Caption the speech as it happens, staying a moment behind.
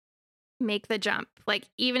make the jump. Like,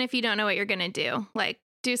 even if you don't know what you're going to do, like,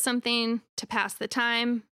 do something to pass the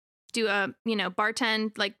time, do a,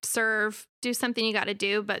 bartend, like serve, do something you got to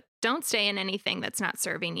do, but don't stay in anything that's not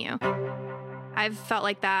serving you. I've felt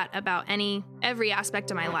like that about every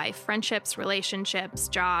aspect of my life, friendships, relationships,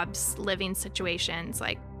 jobs, living situations.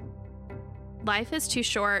 Like, life is too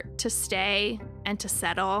short to stay and to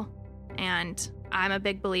settle. And I'm a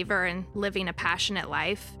big believer in living a passionate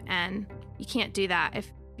life. And you can't do that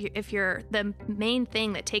if you're the main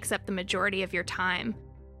thing that takes up the majority of your time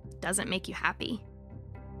doesn't make you happy.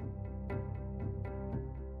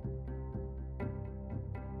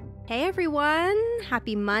 Hey everyone,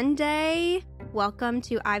 happy Monday. Welcome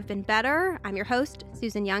to I've Been Better. I'm your host,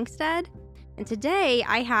 Susan Youngstead. And today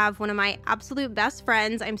I have one of my absolute best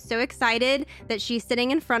friends. I'm so excited that she's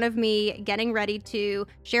sitting in front of me, getting ready to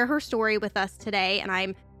share her story with us today. And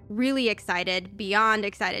I'm really excited, beyond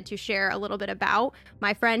excited, to share a little bit about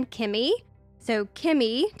my friend Kimmy. So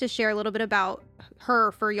Kimmy, to share a little bit about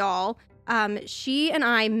her for y'all, she and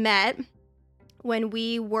I met when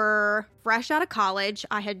we were fresh out of college.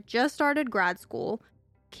 I had just started grad school.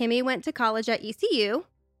 Kimmy went to college at ECU,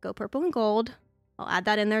 go purple and gold. I'll add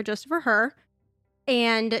that in there just for her.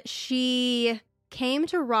 And she came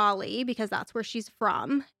to Raleigh because that's where she's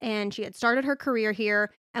from. And she had started her career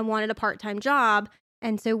here and wanted a part-time job.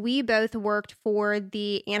 And so we both worked for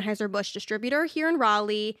the Anheuser-Busch distributor here in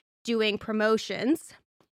Raleigh doing promotions,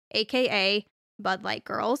 aka Bud Light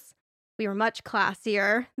Girls. We were much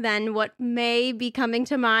classier than what may be coming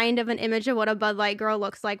to mind of an image of what a Bud Light girl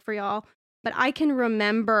looks like for y'all. But I can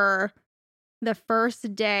remember the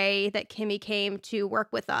first day that Kimmy came to work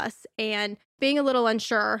with us and being a little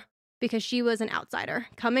unsure because she was an outsider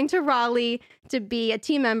coming to Raleigh to be a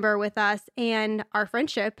team member with us. And our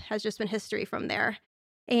friendship has just been history from there.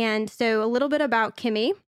 And so a little bit about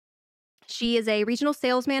Kimmy. She is a regional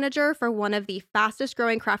sales manager for one of the fastest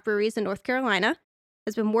growing craft breweries in North Carolina,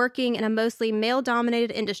 has been working in a mostly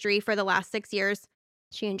male-dominated industry for the last 6 years.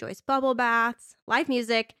 She enjoys bubble baths, live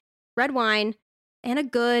music, red wine, and a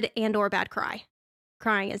good and or bad cry.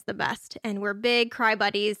 Crying is the best, and we're big cry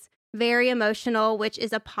buddies, very emotional, which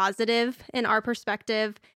is a positive in our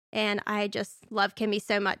perspective, and I just love Kimmy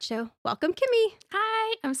so much. So welcome, Kimmy.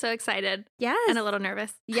 Hi, I'm so excited. Yes. And a little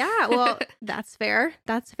nervous. Yeah, well, that's fair.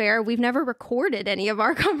 That's fair. We've never recorded any of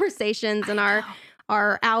our conversations and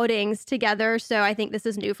our outings together. So I think this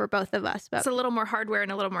is new for both of us. But it's a little more hardware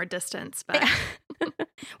and a little more distance. But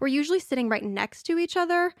we're usually sitting right next to each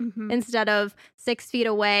other instead of 6 feet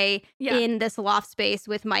away in this loft space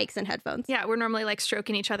with mics and headphones. Yeah, we're normally like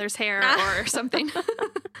stroking each other's hair or something.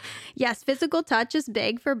 Yes, physical touch is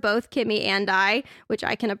big for both Kimmy and I, which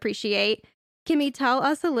I can appreciate. Kimmy, tell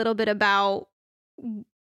us a little bit about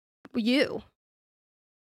you.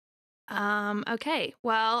 Okay.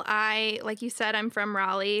 Well, like you said, I'm from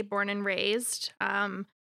Raleigh, born and raised.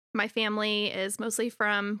 My family is mostly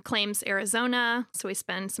from Claims, Arizona, so we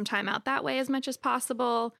spend some time out that way as much as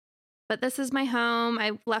possible. But this is my home.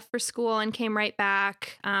 I left for school and came right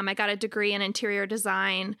back. I got a degree in interior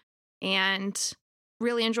design and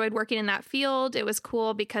really enjoyed working in that field. It was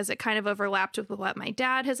cool because it kind of overlapped with what my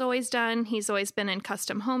dad has always done. He's always been in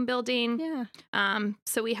custom home building. Yeah.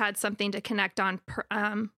 So we had something to connect on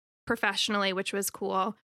professionally, which was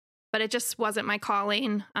cool, but it just wasn't my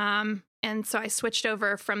calling. And so I switched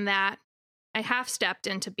over from that. I half stepped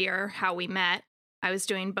into beer, how we met. I was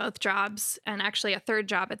doing both jobs and actually a third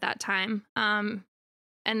job at that time. And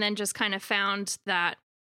then just kind of found that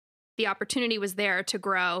the opportunity was there to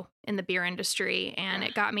grow in the beer industry. And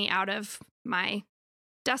it got me out of my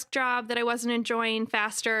desk job that I wasn't enjoying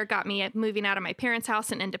faster, got me moving out of my parents'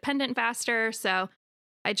 house and independent faster. So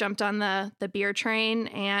I jumped on the beer train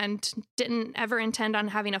and didn't ever intend on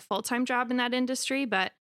having a full-time job in that industry,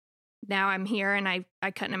 but now I'm here and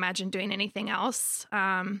I couldn't imagine doing anything else.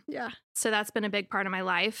 So that's been a big part of my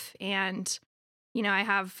life. And, I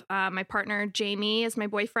have my partner, Jamie, is my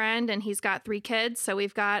boyfriend, and he's got 3 kids. So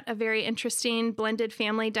we've got a very interesting blended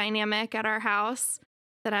family dynamic at our house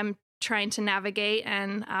that I'm trying to navigate,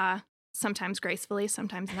 and sometimes gracefully,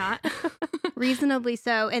 sometimes not. Reasonably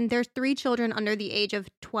so. And there's 3 children under the age of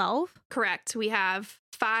 12? Correct. We have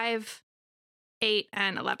 5, 8,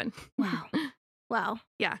 and 11. Wow. Wow.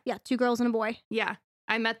 Yeah. Yeah. 2 girls and a boy. Yeah.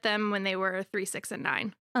 I met them when they were 3, 6, and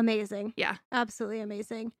 9. Amazing. Yeah. Absolutely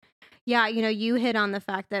amazing. Yeah. You hit on the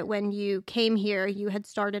fact that when you came here, you had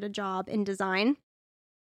started a job in design,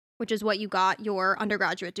 which is what you got your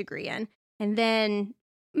undergraduate degree in. And then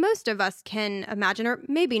most of us can imagine, or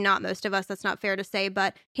maybe not most of us, that's not fair to say,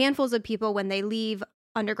 but handfuls of people, when they leave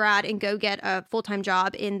undergrad and go get a full-time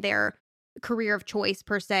job in their career of choice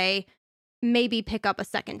per se, maybe pick up a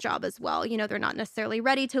second job as well. You know, they're not necessarily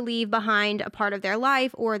ready to leave behind a part of their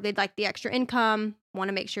life, or they'd like the extra income, want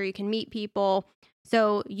to make sure you can meet people.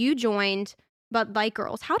 So you joined Bud Light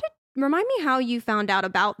Girls. Remind me how you found out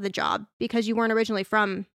about the job, because you weren't originally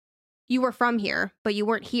you were from here, but you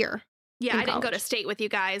weren't here. Yeah, I didn't go to state with you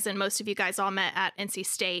guys, and most of you guys all met at NC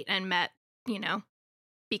State and met, you know,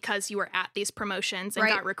 because you were at these promotions and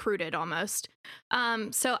got recruited almost.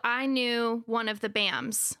 So I knew one of the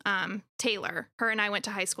BAMs, Taylor. Her and I went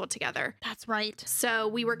to high school together. That's right. So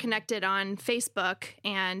we were connected on Facebook,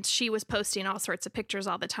 and she was posting all sorts of pictures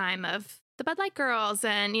all the time of the Bud Light Girls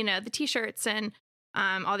and, you know, the T-shirts and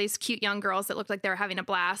all these cute young girls that looked like they were having a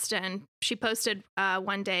blast. And she posted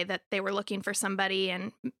one day that they were looking for somebody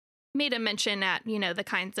and made a mention at, you know, the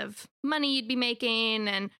kinds of money you'd be making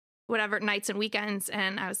and whatever nights and weekends.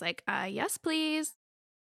 And I was like, yes, please.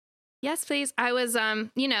 Yes, please. I was,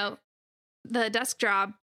 you know, the desk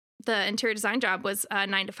job, the interior design job was a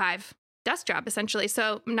 9-to-5 desk job, essentially.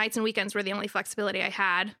 So nights and weekends were the only flexibility I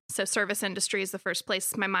had. So service industry is the first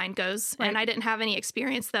place my mind goes. Right. And I didn't have any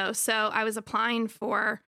experience, though. So I was applying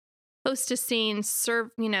for hostessing,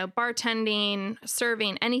 bartending,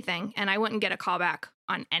 serving, anything. And I wouldn't get a call back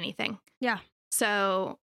on anything. Yeah.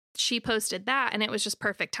 So she posted that, and it was just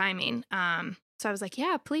perfect timing. So I was like,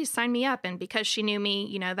 yeah, please sign me up. And because she knew me,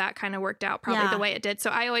 you know, that kind of worked out probably the way it did. So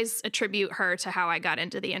I always attribute her to how I got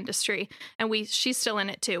into the industry. And she's still in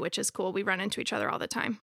it too, which is cool. We run into each other all the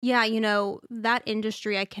time. Yeah, you know, that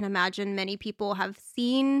industry, I can imagine many people have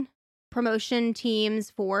seen promotion teams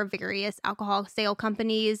for various alcohol sale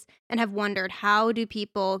companies and have wondered, how do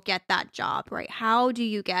people get that job, right? How do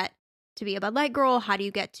you get to be a Bud Light Girl? How do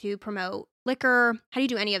you get to promote liquor? How do you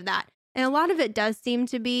do any of that? And a lot of it does seem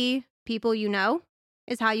to be people you know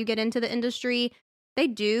is how you get into the industry. They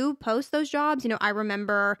do post those jobs. You know, I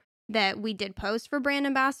remember that we did post for brand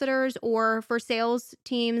ambassadors or for sales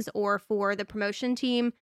teams or for the promotion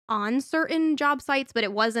team on certain job sites, but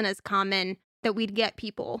it wasn't as common that we'd get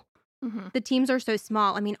people. Mm-hmm. The teams are so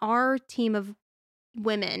small. I mean, our team of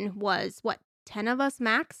women was 10 of us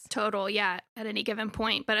max? Total, yeah, at any given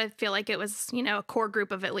point. But I feel like it was, you know, a core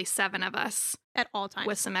group of at least 7 of us. At all times.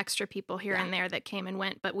 With some extra people here and there that came and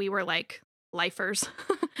went. But we were like lifers.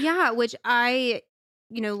 Yeah, which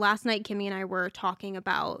last night Kimmy and I were talking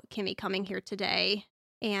about Kimmy coming here today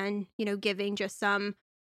and, you know, giving just some,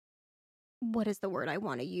 what is the word I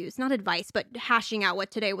want to use? Not advice, but hashing out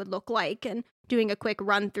what today would look like and doing a quick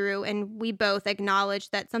run through. And we both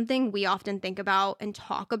acknowledge that something we often think about and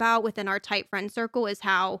talk about within our tight friend circle is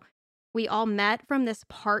how we all met from this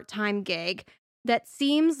part-time gig that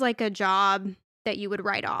seems like a job that you would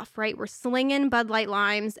write off, right? We're slinging Bud Light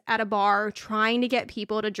limes at a bar, trying to get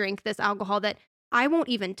people to drink this alcohol that I won't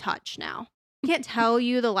even touch now. I can't tell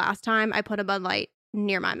you the last time I put a Bud Light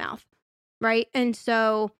near my mouth, right? And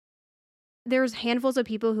so there's handfuls of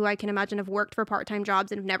people who I can imagine have worked for part-time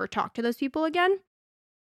jobs and have never talked to those people again.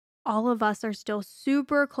 All of us are still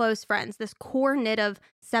super close friends. This core knit of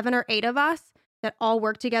 7 or 8 of us that all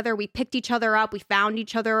work together. We picked each other up. We found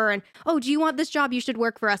each other and, oh, do you want this job? You should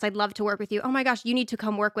work for us. I'd love to work with you. Oh my gosh, you need to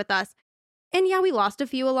come work with us. And yeah, we lost a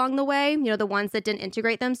few along the way, you know, the ones that didn't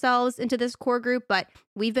integrate themselves into this core group, but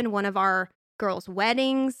we've been one of our girls'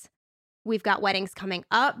 weddings. We've got weddings coming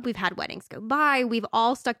up. We've had weddings go by. We've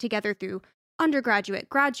all stuck together through undergraduate,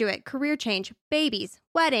 graduate, career change, babies,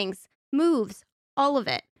 weddings, moves, all of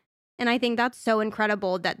it. And I think that's so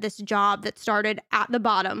incredible that this job that started at the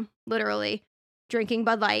bottom, literally, drinking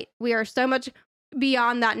Bud Light, we are so much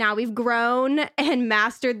beyond that now. We've grown and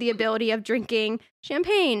mastered the ability of drinking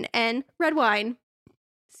champagne and red wine,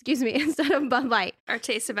 instead of Bud Light. Our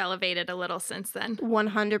tastes have elevated a little since then.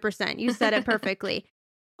 100%. You said it perfectly.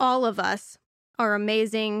 All of us are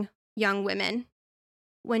amazing young women.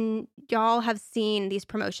 When y'all have seen these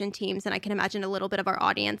promotion teams, and I can imagine a little bit of our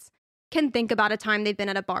audience can think about a time they've been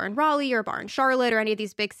at a bar in Raleigh or a bar in Charlotte or any of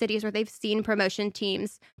these big cities where they've seen promotion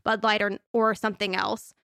teams, Bud Light or something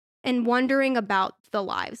else, and wondering about the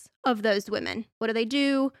lives of those women. What do they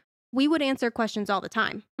do? We would answer questions all the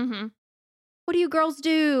time. Mm-hmm. What do you girls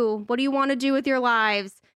do? What do you want to do with your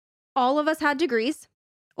lives? All of us had degrees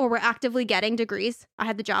or were actively getting degrees. I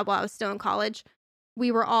had the job while I was still in college.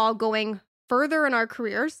 We were all going further in our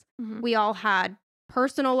careers. Mm-hmm. We all had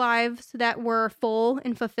personal lives that were full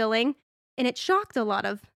and fulfilling. And it shocked a lot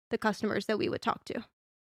of the customers that we would talk to.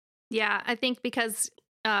 Yeah, I think because,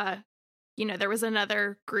 there was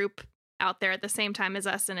another group out there at the same time as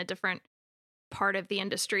us in a different part of the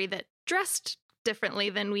industry that dressed differently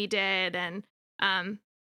than we did. And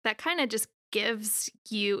that kind of just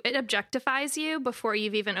it objectifies you before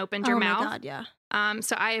you've even opened your mouth. Oh my God, yeah.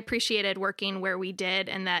 So I appreciated working where we did,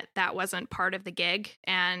 and that wasn't part of the gig.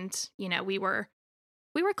 And, we were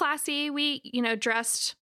classy. We,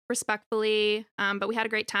 dressed respectfully, but we had a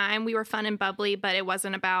great time. We were fun and bubbly, but it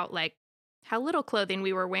wasn't about like how little clothing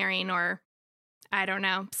we were wearing, or I don't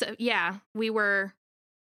know. So yeah, we were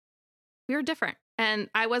different, and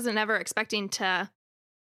I wasn't ever expecting to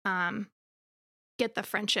get the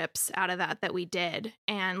friendships out of that we did.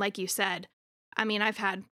 And like you said, I mean, I've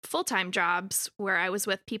had full-time jobs where I was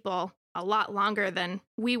with people a lot longer than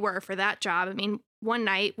we were for that job. I mean, one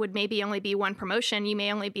night would maybe only be one promotion. You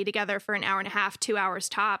may only be together for an hour and a half, 2 hours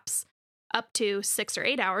tops, up to 6 or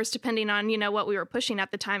 8 hours, depending on, what we were pushing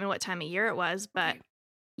at the time and what time of year it was. But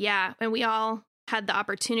yeah, and we all had the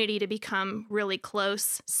opportunity to become really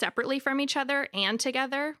close separately from each other and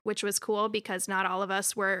together, which was cool because not all of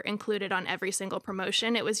us were included on every single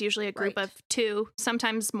promotion. It was usually a group of 2,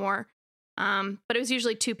 sometimes more. But it was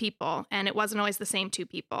usually 2 people, and it wasn't always the same 2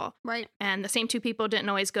 people. Right. And the same 2 people didn't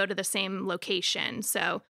always go to the same location.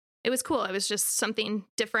 So it was cool. It was just something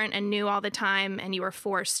different and new all the time. And you were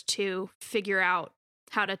forced to figure out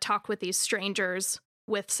how to talk with these strangers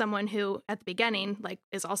with someone who at the beginning, like,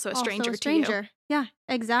 is also a stranger to you. Yeah,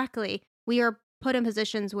 exactly. We are put in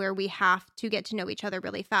positions where we have to get to know each other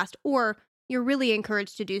really fast, or you're really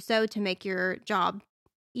encouraged to do so to make your job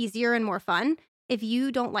easier and more fun. If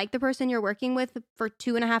you don't like the person you're working with for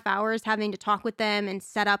 2.5 hours, having to talk with them and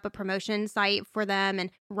set up a promotion site for them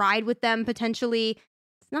and ride with them potentially,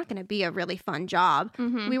 it's not going to be a really fun job.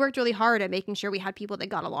 Mm-hmm. We worked really hard at making sure we had people that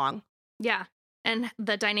got along. Yeah. And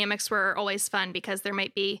the dynamics were always fun because there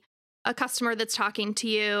might be a customer that's talking to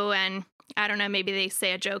you, and I don't know, maybe they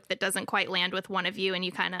say a joke that doesn't quite land with one of you and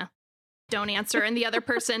you kind of don't answer, and the other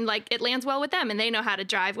person, like, it lands well with them and they know how to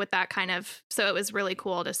drive with that kind of. So it was really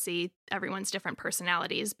cool to see everyone's different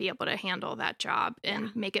personalities be able to handle that job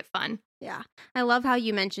and make it fun. Yeah. I love how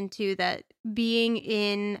you mentioned too that being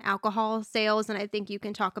in alcohol sales, and I think you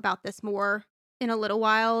can talk about this more in a little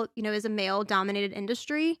while, is a male dominated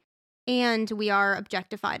industry, and we are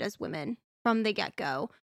objectified as women from the get-go.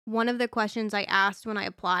 One of the questions I asked when I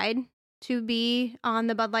applied to be on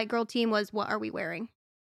the Bud Light Girl team was, what are we wearing?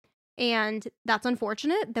 And that's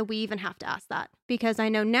unfortunate that we even have to ask that, because I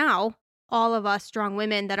know now all of us strong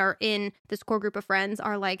women that are in this core group of friends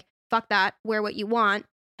are like, fuck that, wear what you want,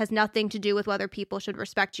 has nothing to do with whether people should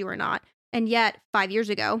respect you or not. And yet 5 years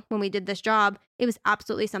ago when we did this job, it was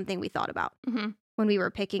absolutely something we thought about. Mm-hmm. When we were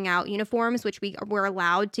picking out uniforms, which we were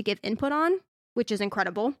allowed to give input on, which is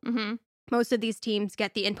incredible. Mm-hmm. Most of these teams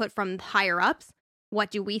get the input from higher ups.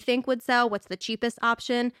 What do we think would sell? What's the cheapest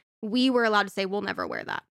option? We were allowed to say, we'll never wear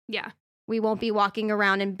that. Yeah. We won't be walking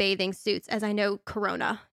around in bathing suits, as I know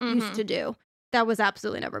Corona used to do. That was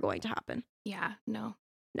absolutely never going to happen. Yeah. No.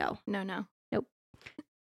 No. No. Nope.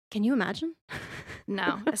 Can you imagine?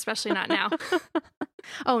 No, especially not now.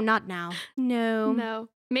 Oh, not now. No. No.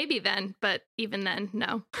 Maybe then, but even then,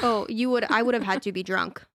 no. Oh, I would have had to be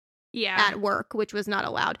drunk. Yeah. At work, which was not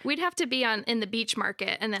allowed. We'd have to be in the beach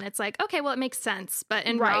market, and then it's like, okay, well, it makes sense. But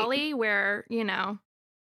in Raleigh, where,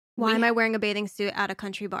 why am I wearing a bathing suit at a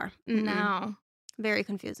country bar? No. Very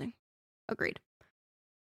confusing. Agreed.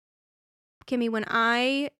 Kimmy, when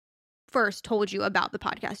I first told you about the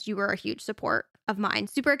podcast, you were a huge support of mine.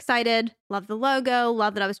 Super excited. Love the logo.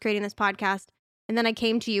 Love that I was creating this podcast. And then I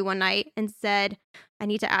came to you one night and said, I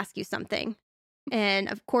need to ask you something. And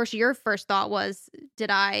of course, your first thought was,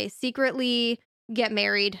 did I secretly get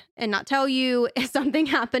married and not tell you? Is something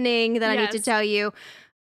happening that I need to tell you?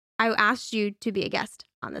 I asked you to be a guest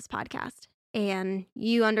on this podcast, and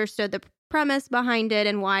you understood the premise behind it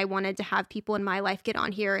and why I wanted to have people in my life get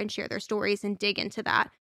on here and share their stories and dig into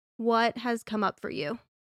that. What has come up for you?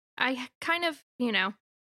 I kind of,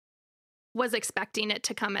 was expecting it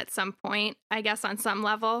to come at some point, I guess, on some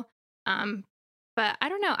level. But I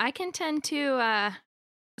don't know. I can tend to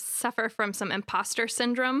suffer from some imposter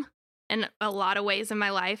syndrome in a lot of ways in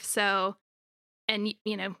my life. So, and,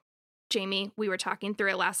 Jamie, we were talking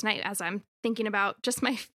through it last night as I'm thinking about just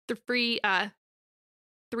my three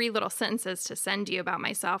little sentences to send you about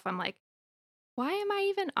myself. I'm like, why am I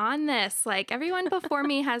even on this? Like, everyone before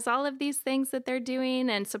me has all of these things that they're doing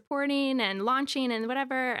and supporting and launching and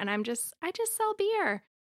whatever. And I just sell beer.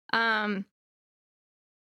 But,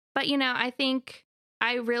 I think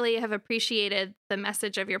I really have appreciated the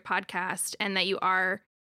message of your podcast and that you are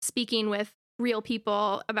speaking with real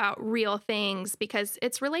people about real things because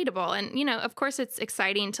it's relatable. And, of course, it's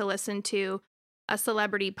exciting to listen to a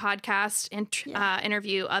celebrity podcast and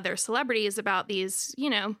interview other celebrities about these,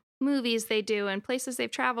 movies they do and places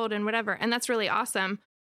they've traveled and whatever. And that's really awesome.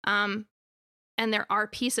 and there are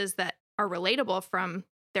pieces that are relatable from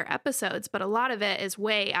their episodes, but a lot of it is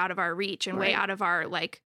way out of our reach and way out of our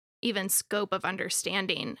like even scope of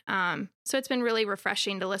understanding. So it's been really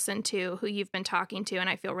refreshing to listen to who you've been talking to, and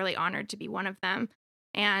I feel really honored to be one of them.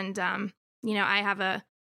 And you know, I have a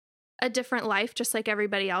different life just like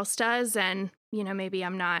everybody else does, and you know, maybe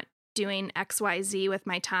I'm not doing XYZ with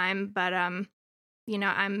my time, but you know,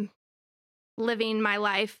 I'm living my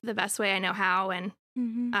life the best way I know how, and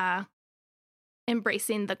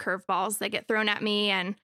embracing the curveballs that get thrown at me.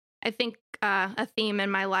 And I think a theme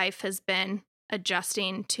in my life has been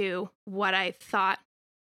adjusting to what I thought,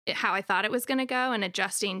 how I thought it was going to go, and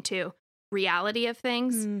adjusting to reality of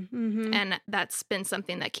things. And that's been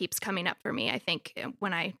something that keeps coming up for me, I think,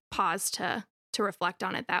 when I pause to reflect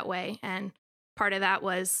on it that way. And part of that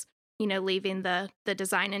was, you know, leaving the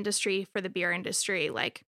design industry for the beer industry.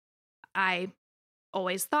 Like, I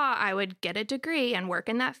always thought I would get a degree and work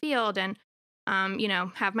in that field and, you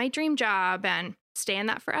know, have my dream job and stay in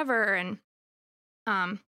that forever. And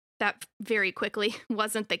that very quickly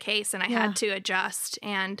wasn't the case. And I had to adjust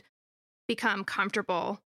and become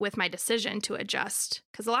comfortable with my decision to adjust,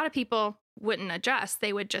 because a lot of people wouldn't adjust.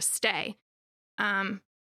 They would just stay. And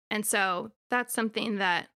so that's something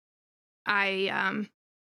that I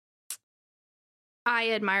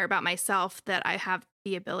admire about myself, that I have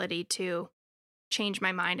the ability to change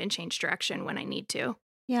my mind and change direction when I need to.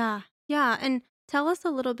 Yeah. Yeah. And tell us a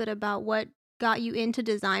little bit about what got you into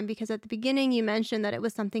design, because at the beginning you mentioned that it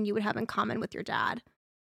was something you would have in common with your dad.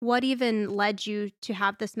 What even led you to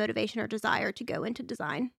have this motivation or desire to go into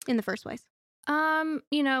design in the first place?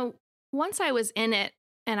 You know, once I was in it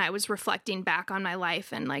and I was reflecting back on my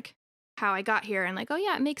life and like how I got here and like, oh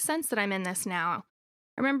yeah, it makes sense that I'm in this now.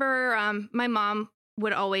 I remember my mom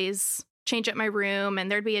would always change up my room,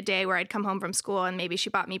 and there'd be a day where I'd come home from school and maybe she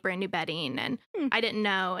bought me brand new bedding and I didn't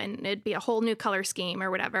know, and it'd be a whole new color scheme or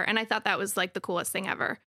whatever. And I thought that was like the coolest thing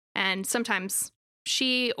ever. And sometimes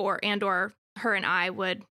she or her and I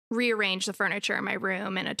would rearrange the furniture in my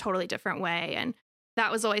room in a totally different way. And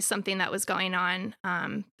that was always something that was going on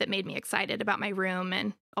that made me excited about my room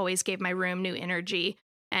and always gave my room new energy.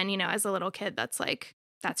 And, you know, as a little kid, that's like,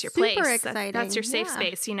 that's your place. Super exciting. That's your safe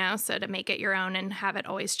space, you know? So to make it your own and have it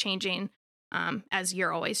always changing as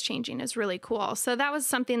you're always changing is really cool. So that was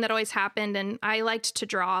something that always happened. And I liked to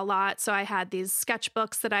draw a lot. So I had these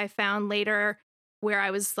sketchbooks that I found later where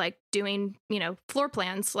I was like doing, you know, floor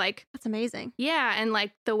plans. Like, that's amazing. Yeah. And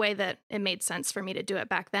like the way that it made sense for me to do it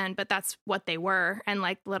back then, but that's what they were. And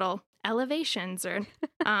like little elevations or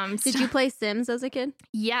Did you play Sims as a kid?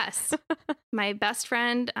 Yes. My best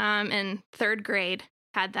friend in third grade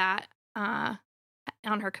had that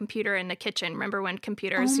on her computer in the kitchen. Remember when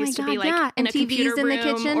computers used to be like in a computer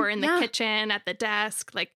room or in the kitchen at the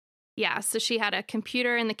desk? Like, yeah. So she had a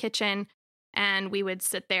computer in the kitchen, and we would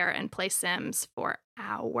sit there and play Sims for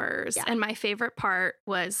hours. Yeah. And my favorite part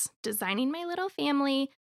was designing my little family.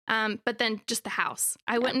 But then just the house.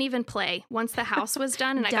 I wouldn't even play. Once the house was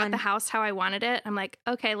done and I got the house how I wanted it, I'm like,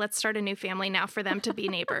 okay, let's start a new family now for them to be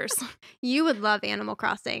neighbors. You would love Animal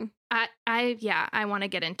Crossing. I want to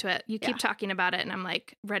get into it. You keep talking about it and I'm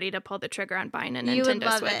like ready to pull the trigger on buying a Nintendo you would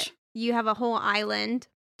love Switch. It. You have a whole island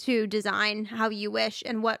to design how you wish.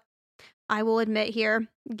 And what I will admit here,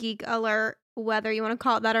 geek alert, whether you want to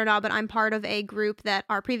call it that or not, but I'm part of a group that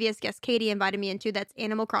our previous guest Katie invited me into, that's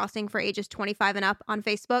Animal Crossing for ages 25 and up on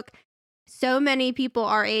Facebook. So many people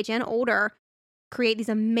our age and older create these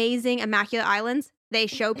amazing immaculate islands. They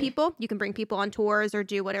show people, you can bring people on tours or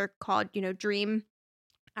do what are called, you know, dream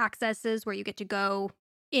accesses, where you get to go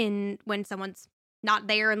in when someone's not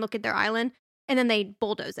there and look at their island, and then they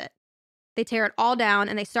bulldoze it. They tear it all down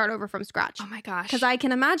and they start over from scratch. Oh my gosh. Because I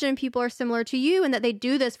can imagine people are similar to you in that they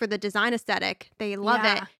do this for the design aesthetic. They love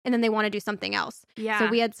it. And then they want to do something else. Yeah. So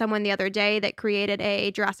we had someone the other day that created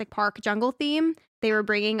a Jurassic Park jungle theme. They were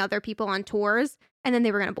bringing other people on tours, and then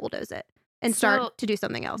they were going to bulldoze it and start to do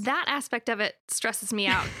something else. That aspect of it stresses me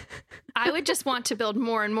out. I would just want to build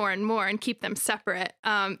more and more and more and keep them separate.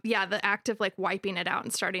 The act of like wiping it out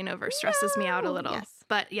and starting over stresses me out a little. Yes.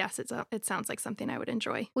 But yes, it sounds like something I would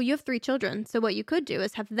enjoy. Well, you have 3 children. So what you could do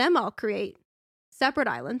is have them all create separate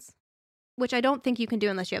islands, which I don't think you can do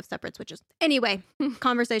unless you have separate switches. Anyway,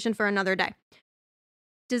 conversation for another day.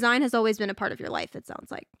 Design has always been a part of your life, it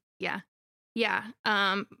sounds like. Yeah. Yeah.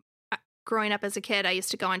 Growing up as a kid, I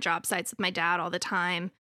used to go on job sites with my dad all the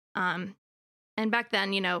time. And back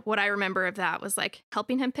then, you know, what I remember of that was like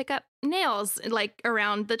helping him pick up nails like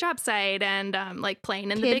around the job site and like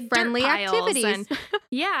playing in the big dirt piles. Activities. And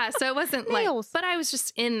yeah, so it wasn't nails. But I was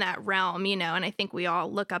just in that realm, you know, and I think we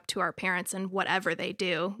all look up to our parents and whatever they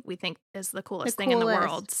do, we think is the coolest thing in the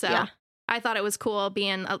world. So I thought it was cool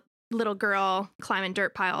being a little girl climbing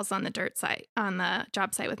dirt piles on the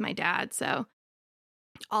job site with my dad. So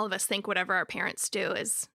all of us think whatever our parents do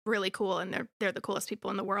is really cool, and they're the coolest people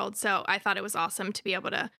in the world. So I thought it was awesome to be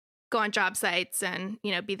able to go on job sites and,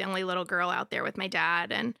 be the only little girl out there with my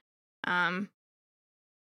dad. And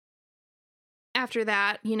after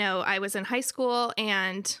that, I was in high school,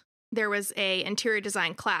 and there was a interior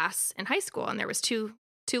design class in high school, and there was two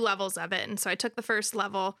levels of it. And so I took the first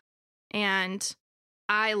level, and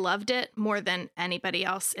I loved it more than anybody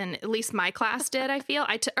else, and at least my class did. I feel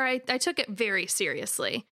I took it very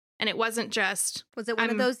seriously, and it wasn't just. Was it one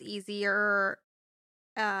of those easier?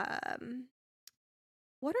 What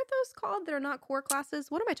are those called? They're not core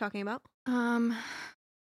classes. What am I talking about?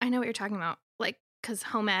 I know what you're talking about, like because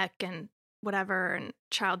home ec and whatever and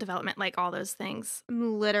child development, like all those things.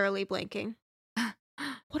 I'm literally blanking.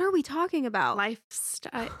 What are we talking about?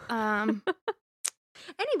 Lifestyle.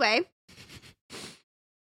 Anyway.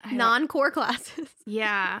 Non-core classes.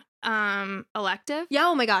 Yeah. Elective. Yeah.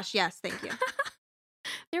 Oh my gosh. Yes. Thank you.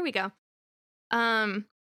 There we go.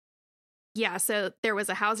 Yeah. So there was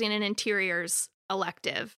a housing and interiors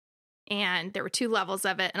elective, and there were 2 levels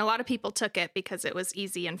of it. And a lot of people took it because it was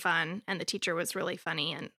easy and fun, and the teacher was really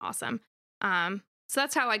funny and awesome. So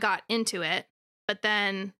that's how I got into it. But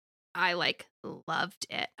then I loved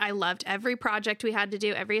it. I loved every project we had to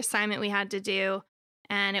do, every assignment we had to do.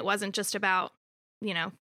 And it wasn't just about,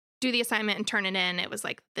 do the assignment and turn it in. It was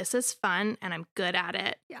like, this is fun and I'm good at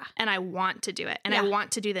it. Yeah. And I want to do it. And I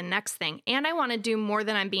want to do the next thing. And I want to do more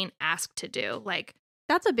than I'm being asked to do. Like,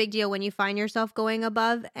 that's a big deal when you find yourself going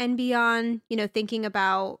above and beyond, thinking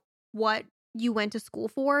about what you went to school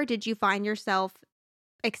for. Did you find yourself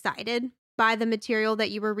excited by the material that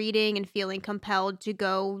you were reading and feeling compelled to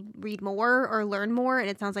go read more or learn more? And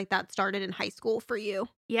it sounds like that started in high school for you.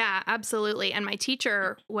 Yeah, absolutely. And my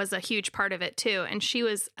teacher was a huge part of it too. And she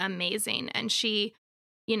was amazing. And she,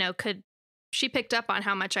 she picked up on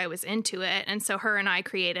how much I was into it. And so her and I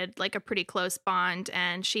created like a pretty close bond.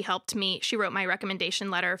 And she helped me. She wrote my recommendation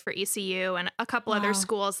letter for ECU and a couple other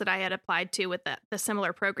schools that I had applied to with the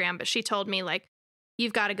similar program. But she told me, like,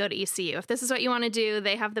 you've got to go to ECU. If this is what you want to do,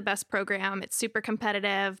 they have the best program. It's super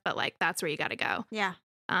competitive, but like, that's where you got to go. Yeah.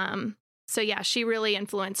 So yeah, she really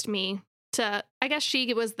influenced me I guess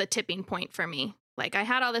she was the tipping point for me. Like, I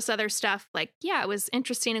had all this other stuff. Like, yeah, it was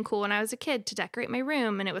interesting and cool when I was a kid to decorate my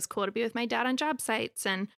room, and it was cool to be with my dad on job sites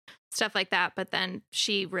and stuff like that. But then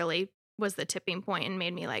she really was the tipping point and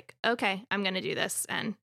made me like, okay, I'm going to do this,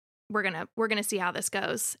 and we're going to see how this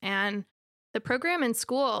goes. And the program in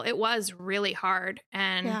school, it was really hard.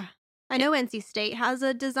 And yeah. I know NC State has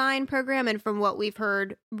a design program, and from what we've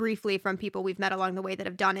heard briefly from people we've met along the way that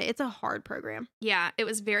have done it, it's a hard program. Yeah, it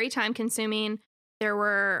was very time consuming. There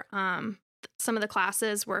were some of the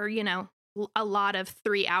classes were, a lot of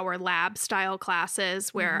 3-hour lab style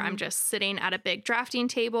classes where I'm just sitting at a big drafting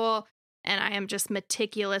table and I am just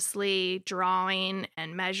meticulously drawing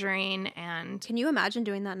and measuring. And can you imagine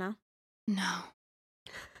doing that now? No,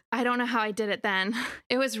 I don't know how I did it then.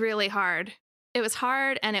 It was really hard. It was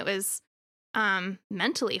hard, and it was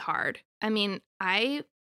mentally hard. I mean, I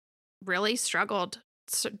really struggled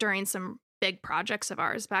during some big projects of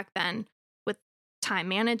ours back then with time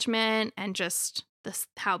management and just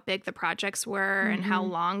how big the projects were and how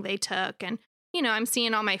long they took. And, I'm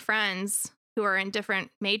seeing all my friends who are in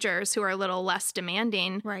different majors who are a little less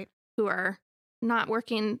demanding, right? Who are not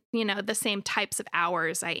working, the same types of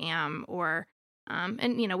hours I am, or,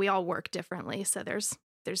 and, we all work differently. So there's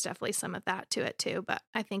definitely some of that to it too. But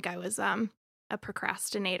I think I was a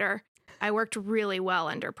procrastinator. I worked really well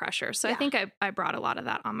under pressure. So I think I brought a lot of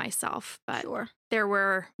that on myself. But there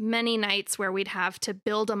were many nights where we'd have to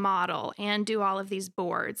build a model and do all of these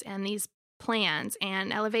boards and these plans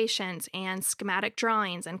and elevations and schematic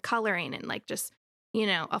drawings and coloring and like just,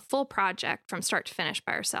 a full project from start to finish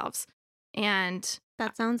by ourselves. And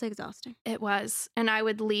that sounds exhausting. It was. And I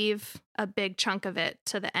would leave a big chunk of it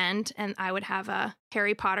to the end, and I would have a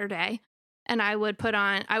Harry Potter day, and I would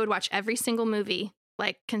watch every single movie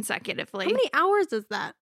like consecutively. How many hours is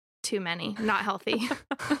that? Too many. Not healthy.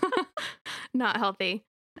 Not healthy.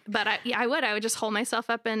 But I would just hold myself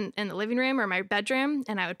up in the living room or my bedroom,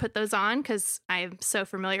 and I would put those on because I'm so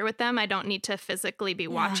familiar with them. I don't need to physically be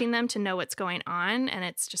watching them to know what's going on, and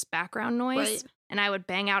it's just background noise. Right. And I would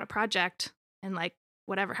bang out a project in like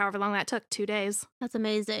however long that took, 2 days. That's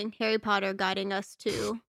amazing. Harry Potter guiding us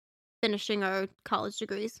to finishing our college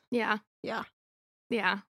degrees. Yeah. Yeah.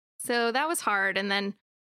 Yeah. So that was hard. And then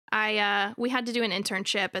we had to do an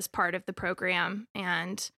internship as part of the program.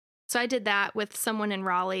 And so I did that with someone in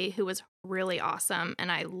Raleigh who was really awesome.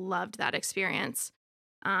 And I loved that experience.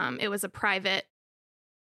 It was a private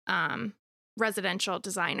residential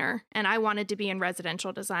designer, and I wanted to be in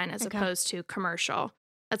residential design as opposed to commercial.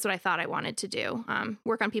 That's what I thought I wanted to do.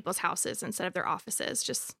 Work on people's houses instead of their offices.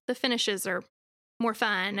 Just the finishes are more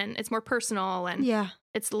fun and it's more personal and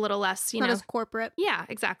it's a little less, Not as corporate. Yeah,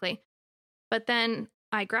 exactly. But then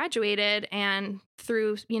I graduated, and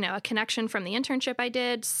through, a connection from the internship I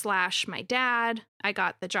did / my dad, I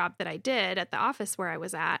got the job that I did at the office where I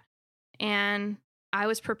was at. And I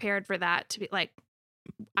was prepared for that to be like,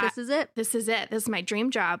 this is it. This is it. This is my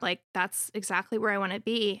dream job. Like, that's exactly where I want to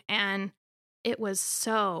be. And it was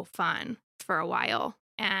so fun for a while.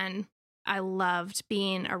 And I loved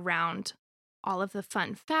being around all of the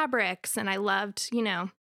fun fabrics. And I loved,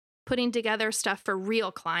 putting together stuff for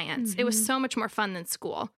real clients. It was so much more fun than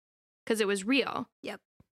school because it was real. Yep.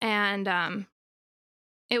 And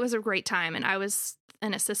it was a great time. And I was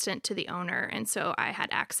an assistant to the owner. And so I had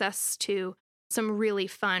access to some really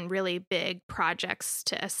fun, really big projects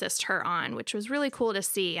to assist her on, which was really cool to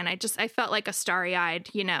see. And I felt like a starry-eyed,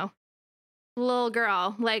 little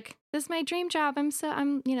girl. Like, this is my dream job. I'm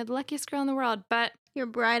the luckiest girl in the world. But you're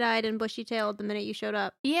bright-eyed and bushy-tailed the minute you showed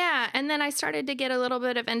up. Yeah. And then I started to get a little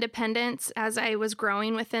bit of independence as I was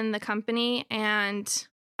growing within the company. And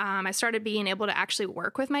I started being able to actually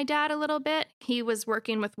work with my dad a little bit. He was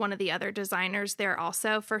working with one of the other designers there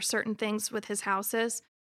also for certain things with his houses.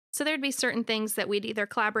 So there'd be certain things that we'd either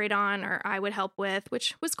collaborate on or I would help with,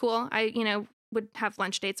 which was cool. I, would have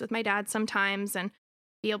lunch dates with my dad sometimes and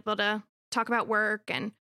be able to talk about work,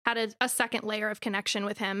 and had a second layer of connection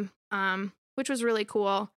with him, which was really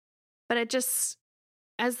cool. But as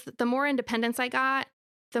the more independence I got,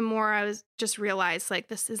 the more I was just realized, like,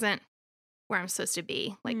 this isn't where I'm supposed to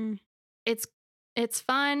be. Like, it's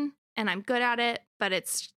fun and I'm good at it, but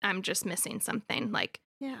I'm just missing something. Like,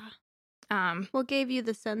 what gave you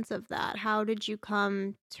the sense of that? How did you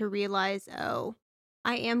come to realize, oh,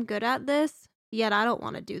 I am good at this, yet I don't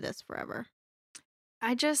want to do this forever?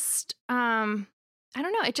 I just, I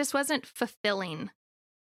don't know. It just wasn't fulfilling.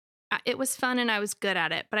 It was fun and I was good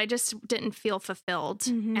at it, but I just didn't feel fulfilled.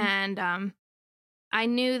 And I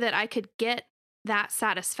knew that I could get that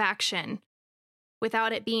satisfaction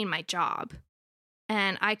without it being my job.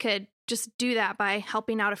 And I could just do that by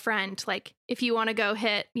helping out a friend. Like, if you want to go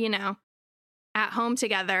hit, at home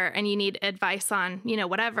together and you need advice on,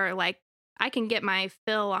 whatever, like, I can get my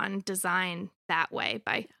fill on design that way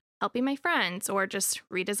by helping my friends or just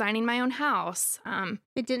redesigning my own house.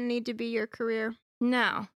 It didn't need to be your career.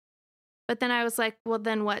 No. But then I was like, well,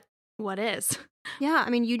 then what is? Yeah. I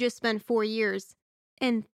mean, you just spent 4 years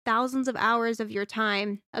and thousands of hours of your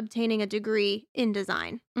time obtaining a degree in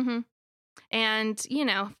design. And,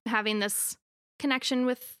 having this connection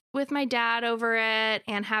with my dad over it,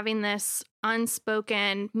 and having this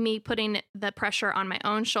unspoken, me putting the pressure on my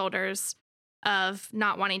own shoulders of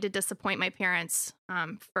not wanting to disappoint my parents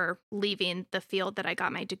for leaving the field that I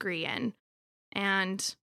got my degree in.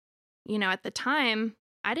 And, at the time,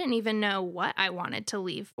 I didn't even know what I wanted to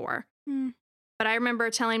leave for. But I remember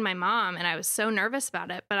telling my mom, and I was so nervous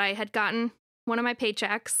about it, but I had gotten one of my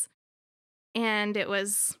paychecks and it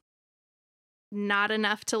was not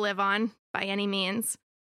enough to live on by any means.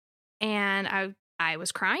 And I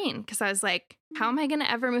was crying because I was like, how am I going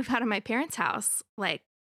to ever move out of my parents' house? Like,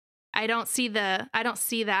 I don't see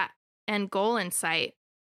that end goal in sight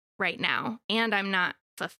right now. And I'm not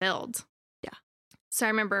fulfilled. Yeah. So I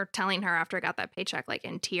remember telling her after I got that paycheck, like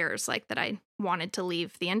in tears, like that I wanted to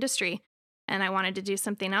leave the industry and I wanted to do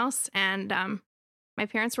something else. And my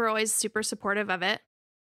parents were always super supportive of it.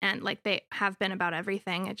 And like they have been about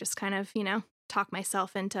everything. I just kind of, talk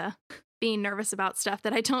myself into being nervous about stuff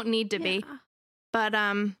that I don't need to be. But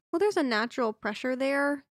well, there's a natural pressure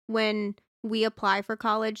there when we apply for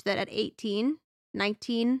college that at 18,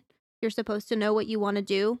 19, you're supposed to know what you want to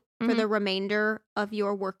do for the remainder of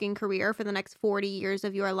your working career for the next 40 years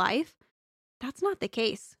of your life. That's not the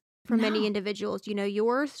case for many individuals.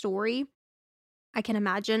 Your story, I can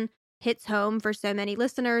imagine, hits home for so many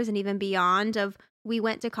listeners and even beyond of we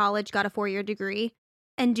went to college, got a 4-year degree,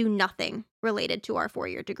 and do nothing related to our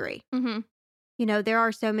 4-year degree. There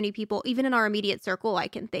are so many people, even in our immediate circle, I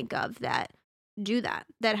can think of that do that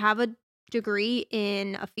have a degree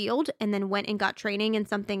in a field and then went and got training in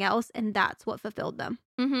something else. And that's what fulfilled them.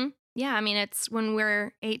 Yeah. I mean, it's when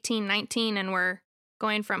we're 18, 19 and we're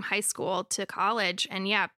going from high school to college and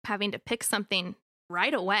having to pick something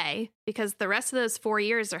right away because the rest of those 4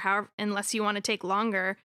 years or however, unless you want to take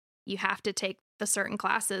longer, you have to take the certain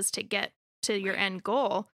classes to get to your end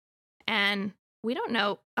goal. And we don't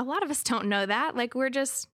know. A lot of us don't know that. Like, we're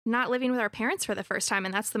just not living with our parents for the first time.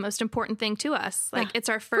 And that's the most important thing to us. Like, Yeah. it's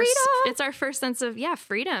our first sense of,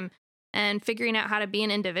 freedom and figuring out how to be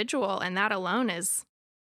an individual. And that alone is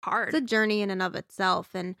hard. It's a journey in and of itself.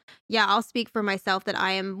 And yeah, I'll speak for myself that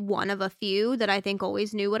I am one of a few that I think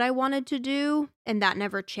always knew what I wanted to do. And that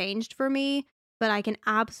never changed for me. But I can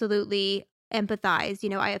absolutely empathize. You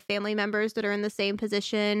know, I have family members that are in the same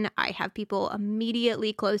position. I have people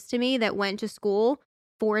immediately close to me that went to school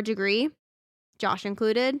for a degree, Josh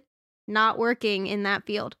included, not working in that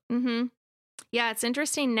field. Mm-hmm. Yeah, it's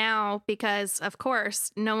interesting now because, of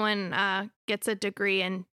course, no one gets a degree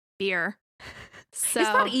in beer. So Is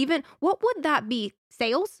that even, what would that be?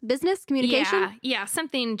 Sales, business, communication? Yeah,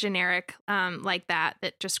 something generic like that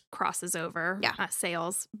just crosses over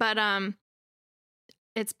sales. But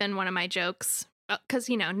it's been one of my jokes because,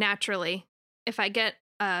 naturally, if I get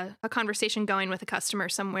a conversation going with a customer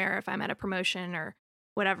somewhere, if I'm at a promotion or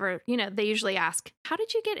whatever, they usually ask, how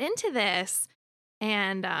did you get into this?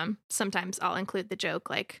 And sometimes I'll include the joke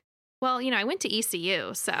like, well, I went to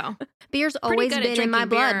ECU, so beer's always been in my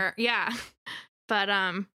blood. Beer. Yeah. But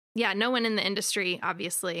no one in the industry,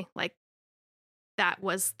 obviously, like that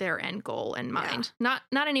was their end goal in mind. Yeah.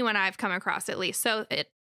 Not anyone I've come across, at least. So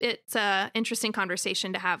it's a interesting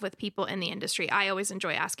conversation to have with people in the industry. I always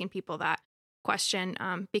enjoy asking people that question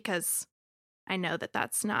because I know that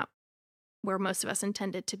that's not where most of us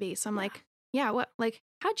intended to be. So I'm like,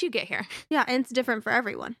 how'd you get here? Yeah, and it's different for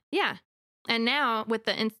everyone. Yeah. And now with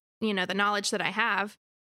the knowledge that I have,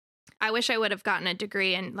 I wish I would have gotten a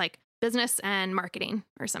degree in like business and marketing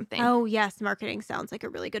or something. Oh, yes. Marketing sounds like a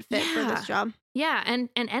really good fit for this job. Yeah. And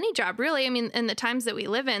any job, really. I mean, in the times that we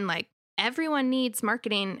live in, like everyone needs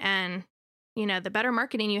marketing. And, the better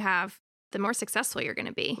marketing you have, the more successful you're going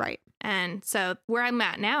to be. Right. And so where I'm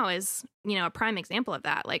at now is, a prime example of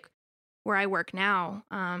that. Like where I work now,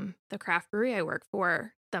 the craft brewery I work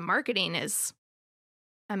for, the marketing is,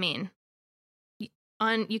 you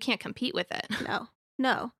can't compete with it.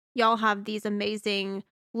 No. Y'all have these amazing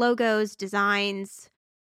logos, designs,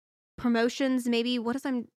 promotions, maybe what's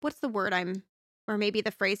the word or maybe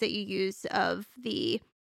the phrase that you use of the,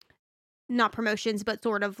 not promotions, but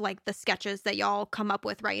sort of like the sketches that y'all come up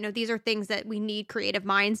with, right? These are things that we need creative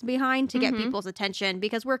minds behind to get people's attention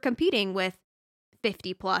because we're competing with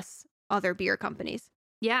 50 plus other beer companies.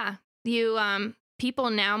 Yeah. People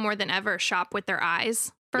now more than ever shop with their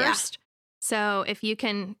eyes first. Yeah. So if you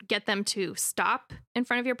can get them to stop in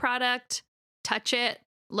front of your product, touch it,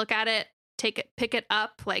 look at it, pick it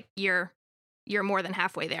up, like you're more than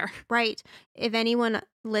halfway there. Right. If anyone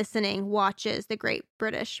listening watches the Great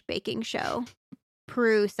British Baking Show,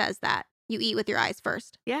 Prue says that you eat with your eyes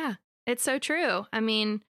first. Yeah, it's so true.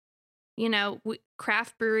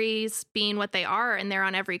 Craft breweries being what they are, and they're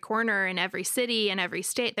on every corner in every city and every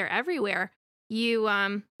state, they're everywhere. You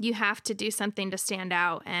have to do something to stand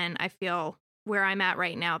out. And I feel where I'm at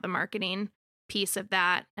right now, the marketing piece of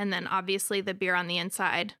that, and then obviously the beer on the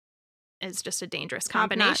inside is just a dangerous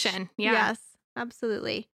combination. Yeah. Yes,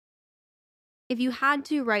 absolutely. If you had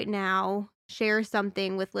to right now share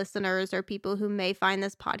something with listeners or people who may find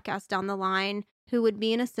this podcast down the line who would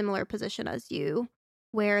be in a similar position as you,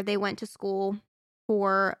 where they went to school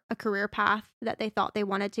for a career path that they thought they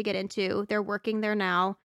wanted to get into, they're working there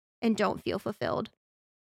now and don't feel fulfilled,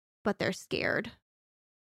 but they're scared,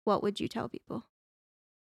 what would you tell people?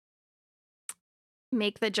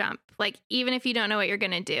 Make the jump. Like, even if you don't know what you're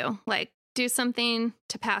going to do, like do something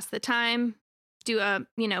to pass the time, do a,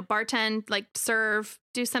 bartend, like serve,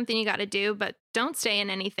 do something you got to do, but don't stay in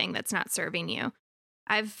anything that's not serving you.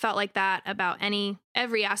 I've felt like that about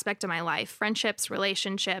every aspect of my life, friendships,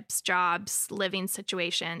 relationships, jobs, living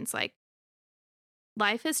situations. Like,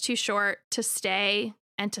 life is too short to stay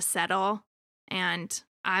and to settle. And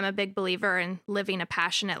I'm a big believer in living a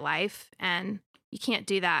passionate life. And you can't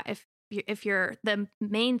do that if you're the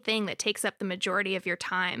main thing that takes up the majority of your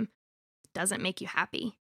time doesn't make you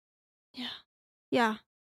happy. Yeah.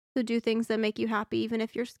 So do things that make you happy, even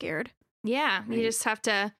if you're scared. Yeah. Right. You just have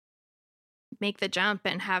to make the jump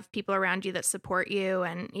and have people around you that support you.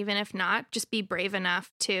 And even if not, just be brave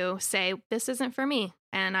enough to say, this isn't for me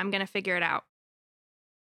and I'm going to figure it out.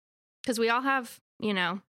 Because we all have, you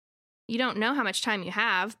don't know how much time you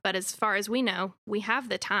have, but as far as we know, we have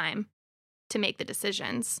the time to make the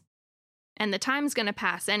decisions. And the time's going to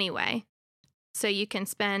pass anyway. So you can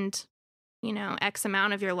spend, X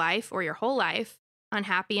amount of your life or your whole life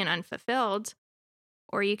unhappy and unfulfilled,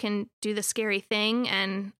 or you can do the scary thing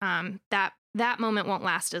and that moment won't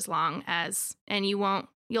last as long as, and you won't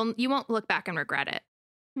look back and regret it.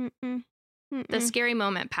 Mm-mm. The scary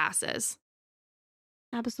moment passes.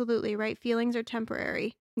 Absolutely, right? Feelings are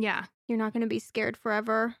temporary. Yeah. You're not going to be scared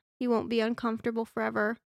forever. You won't be uncomfortable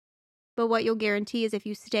forever. But what you'll guarantee is if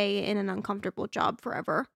you stay in an uncomfortable job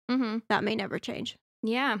forever, Mm-hmm. that may never change.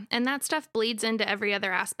 Yeah. And that stuff bleeds into every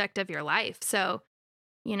other aspect of your life. So,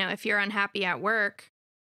 if you're unhappy at work,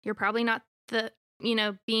 you're probably not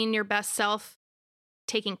being your best self,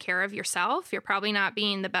 taking care of yourself. You're probably not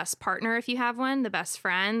being the best partner if you have one, the best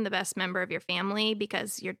friend, the best member of your family,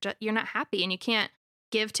 because you're not happy and you can't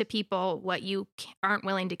give to people what you aren't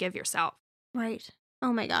willing to give yourself. Right.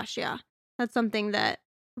 Oh my gosh, yeah. That's something that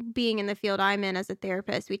being in the field I'm in as a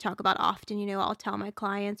therapist, we talk about often. I'll tell my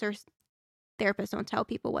clients, or therapists don't tell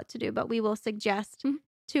people what to do, but we will suggest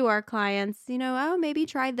to our clients, oh, maybe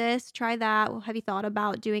try this, try that. Well, have you thought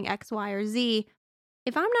about doing X, Y, or Z?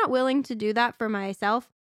 If I'm not willing to do that for myself,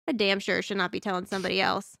 I damn sure should not be telling somebody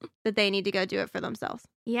else that they need to go do it for themselves.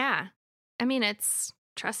 Yeah. I mean,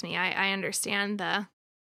 trust me, I understand the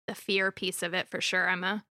fear piece of it for sure.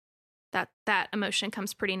 That emotion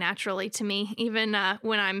comes pretty naturally to me, even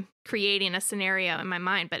when I'm creating a scenario in my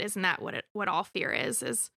mind. But isn't that what all fear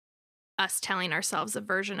is us telling ourselves a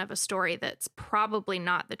version of a story that's probably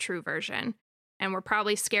not the true version. And we're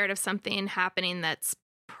probably scared of something happening that's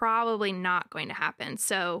probably not going to happen.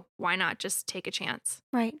 So why not just take a chance?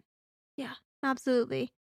 Right. Yeah,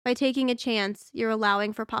 absolutely. By taking a chance, you're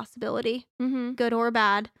allowing for possibility, good or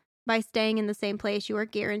bad. By staying in the same place, you are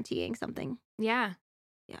guaranteeing something. Yeah.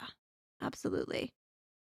 Yeah, absolutely.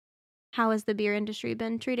 How has the beer industry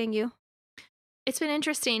been treating you? It's been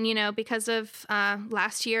interesting, because of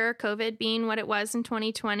last year, COVID being what it was in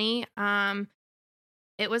 2020.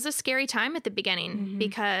 It was a scary time at the beginning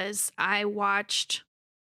because I watched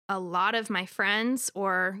a lot of my friends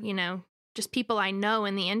or, just people I know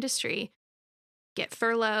in the industry get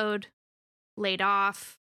furloughed, laid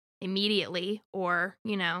off immediately, or,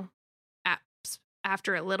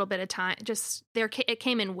 after a little bit of time. Just it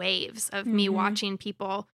came in waves of me watching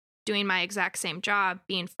people doing my exact same job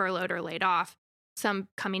being furloughed or laid off, some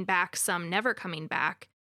coming back, some never coming back,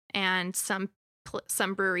 and some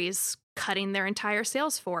breweries cutting their entire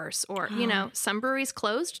sales force, or some breweries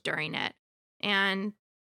closed during it. And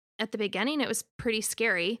at the beginning it was pretty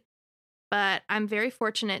scary, but I'm very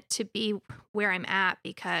fortunate to be where I'm at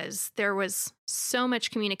because there was so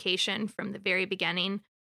much communication from the very beginning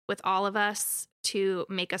with all of us to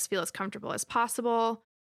make us feel as comfortable as possible.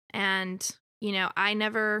 And,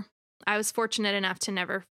 I was fortunate enough to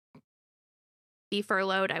never be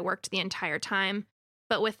furloughed. I worked the entire time,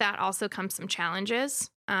 but with that also comes some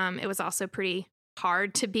challenges. It was also pretty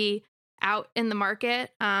hard to be out in the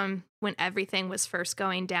market when everything was first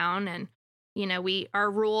going down. And,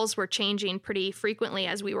 our rules were changing pretty frequently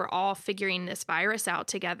as we were all figuring this virus out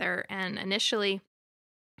together. And initially,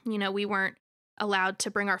 we weren't allowed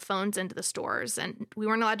to bring our phones into the stores, and we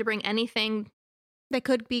weren't allowed to bring anything that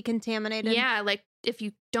could be contaminated. Yeah, like if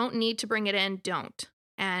you don't need to bring it in, don't.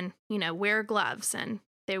 And, wear gloves. And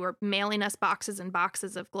they were mailing us boxes and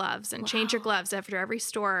boxes of gloves and change your gloves after every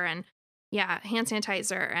store. And hand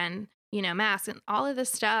sanitizer and, masks and all of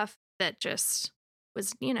this stuff that just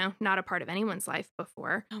was, not a part of anyone's life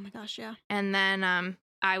before. Oh my gosh, yeah. And then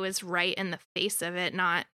I was right in the face of it,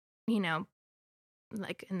 not,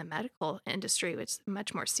 like in the medical industry, which is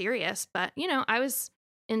much more serious. But, I was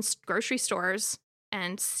in grocery stores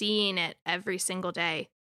and seeing it every single day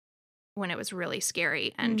when it was really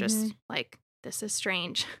scary and just like, this is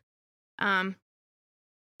strange. But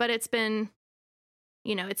it's been,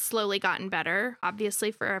 it's slowly gotten better,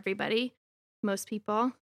 obviously, for everybody, most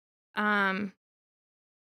people. So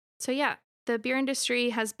yeah, the beer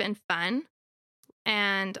industry has been fun.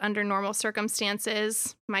 And under normal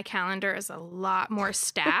circumstances, my calendar is a lot more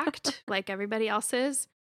stacked like everybody else's.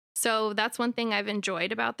 So that's one thing I've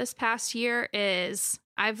enjoyed about this past year is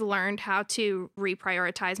I've learned how to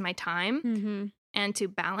reprioritize my time and to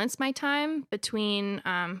balance my time between,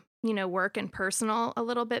 work and personal a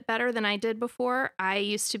little bit better than I did before. I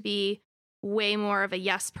used to be way more of a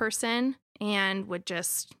yes person and would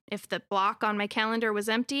just, if the block on my calendar was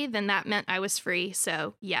empty, then that meant I was free.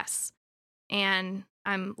 So yes. And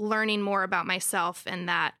I'm learning more about myself, and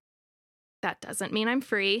that doesn't mean I'm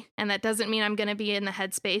free. And that doesn't mean I'm going to be in the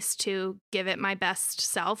headspace to give it my best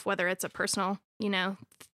self, whether it's a personal,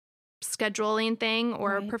 scheduling thing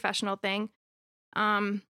or a professional thing.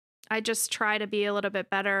 I just try to be a little bit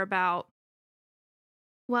better about,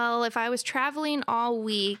 well, if I was traveling all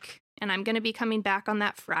week and I'm going to be coming back on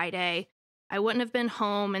that Friday, I wouldn't have been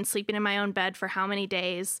home and sleeping in my own bed for how many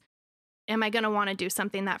days? Am I going to want to do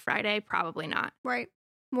something that Friday? Probably not. Right.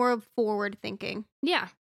 More of forward thinking. Yeah.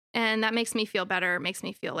 And that makes me feel better. It makes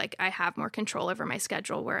me feel like I have more control over my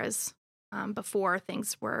schedule. Whereas before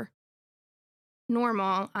things were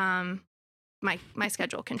normal, my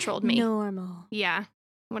schedule controlled me. Normal. Yeah,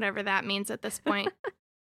 whatever that means at this point.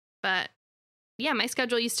 But yeah, my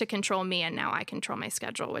schedule used to control me, and now I control my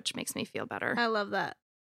schedule, which makes me feel better. I love that.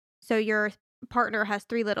 So your partner has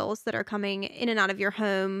 3 littles that are coming in and out of your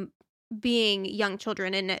home, being young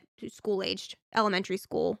children in school-aged elementary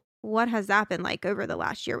school. What has that been like over the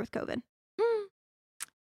last year with COVID?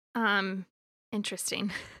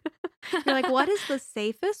 Interesting. You're like, what is the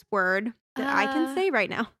safest word that I can say right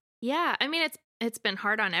now? Yeah, I mean, it's been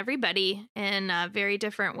hard on everybody in very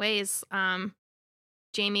different ways.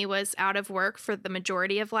 Jamie was out of work for the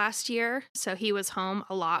majority of last year, so he was home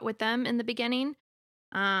a lot with them in the beginning.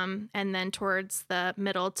 And then towards the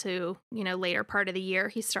middle to, later part of the year,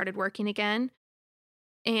 he started working again.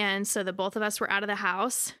 And so the both of us were out of the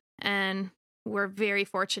house, and we're very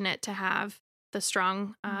fortunate to have the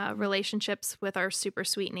strong relationships with our super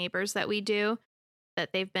sweet neighbors that we do,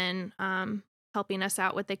 that they've been helping us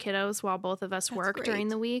out with the kiddos while both of us work during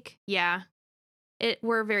the week. Yeah,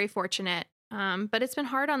 we're very fortunate. But it's been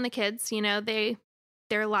hard on the kids.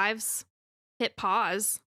 Their lives hit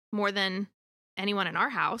pause more than anyone in our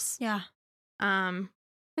house. Yeah. I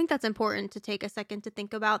think that's important to take a second to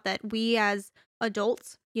think about, that we as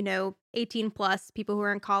adults, 18 plus, people who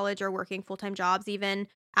are in college or working full-time jobs, even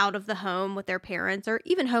out of the home with their parents, or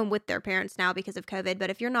even home with their parents now because of COVID. But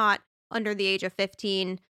if you're not under the age of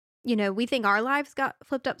 15, we think our lives got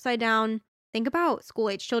flipped upside down. Think about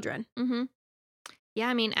school-age children. Mm-hmm. Yeah,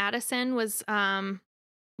 I mean, Addison was in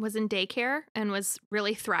daycare and was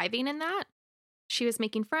really thriving in that. She was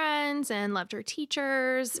making friends and loved her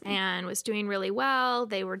teachers and was doing really well.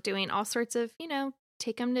 They were doing all sorts of,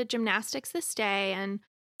 take them to gymnastics this day and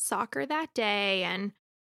soccer that day. And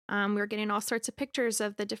we were getting all sorts of pictures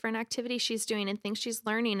of the different activities she's doing and things she's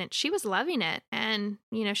learning. And she was loving it. And,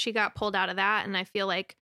 she got pulled out of that. And I feel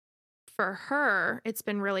like for her, it's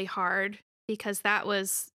been really hard because that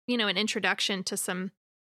was, an introduction to some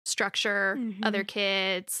structure, other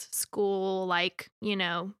kids, school,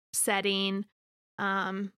 setting,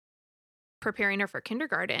 preparing her for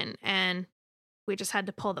kindergarten. And we just had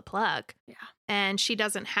to pull the plug. Yeah. And she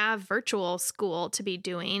doesn't have virtual school to be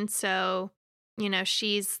doing. So,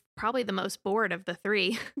 she's probably the most bored of the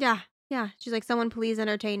 3. Yeah. Yeah. She's like, someone please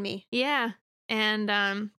entertain me. Yeah. And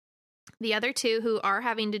the other 2 who are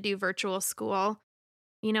having to do virtual school,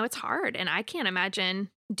 it's hard. And I can't imagine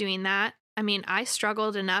doing that. I mean, I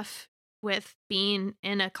struggled enough with being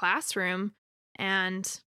in a classroom,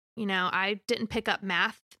 and, I didn't pick up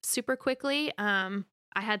math super quickly. I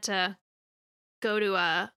had to go to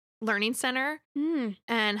a learning center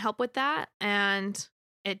and help with that. And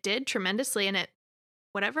it did tremendously. And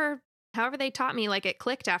however they taught me, it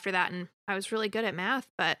clicked after that. And I was really good at math,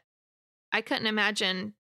 but I couldn't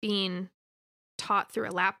imagine being taught through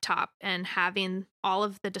a laptop and having all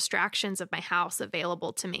of the distractions of my house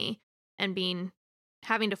available to me and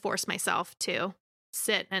having to force myself to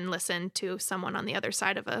sit and listen to someone on the other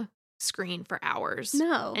side of a screen for hours.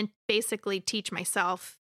 No. And basically teach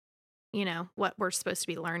myself, what we're supposed to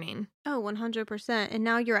be learning. Oh, 100%. And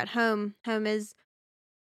now you're at home. Home is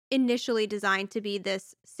initially designed to be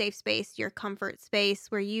this safe space, your comfort space,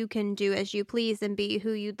 where you can do as you please and be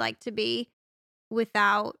who you'd like to be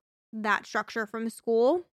without that structure from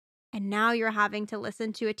school. And now you're having to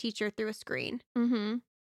listen to a teacher through a screen. Mm-hmm.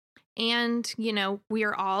 And, we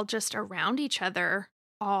are all just around each other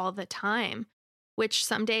all the time, which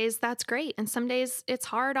some days that's great. And some days it's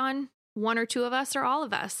hard on 1 or 2 of us or all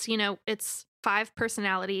of us. It's 5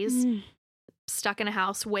 personalities stuck in a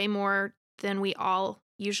house, way more than we all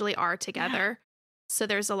usually are together. Yeah. So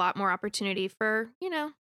there's a lot more opportunity for,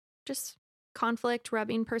 just conflict,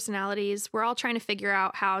 rubbing personalities. We're all trying to figure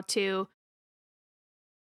out how to,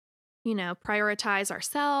 prioritize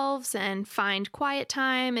ourselves and find quiet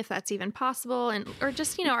time if that's even possible. Or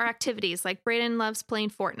just, our activities. Like Brayden loves playing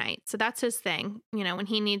Fortnite. So that's his thing. When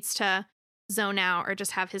he needs to zone out or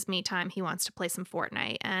just have his me time, he wants to play some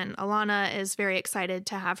Fortnite. And Alana is very excited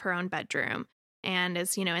to have her own bedroom and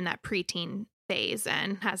is, in that preteen phase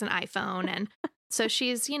and has an iPhone. And so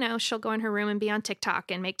she's, she'll go in her room and be on TikTok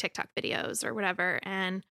and make TikTok videos or whatever.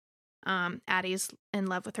 And Addie's in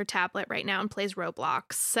love with her tablet right now and plays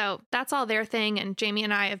Roblox. So that's all their thing. And Jamie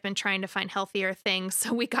and I have been trying to find healthier things.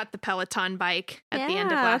 So we got the Peloton bike at the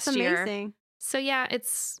end of last year. Amazing. So yeah,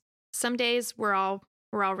 it's some days we're all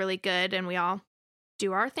really good and we all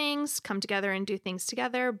do our things, come together and do things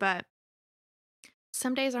together. But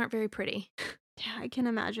some days aren't very pretty. Yeah, I can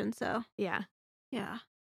imagine so. Yeah. Yeah.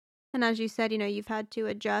 And as you said, you've had to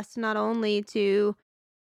adjust not only to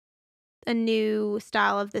a new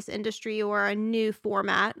style of this industry or a new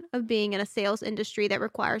format of being in a sales industry that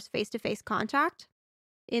requires face-to-face contact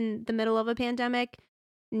in the middle of a pandemic.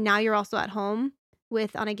 Now you're also at home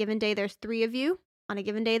with, on a given day, there's 3 of you. On a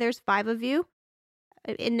given day, there's 5 of you,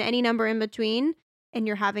 in any number in between. And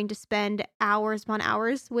you're having to spend hours upon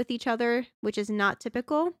hours with each other, which is not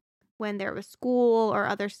typical when there was school or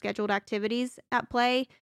other scheduled activities at play.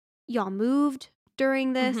 Y'all moved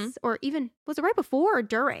during this, or even, was it right before or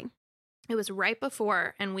during? It was right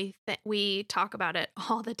before, and we talk about it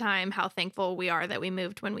all the time, how thankful we are that we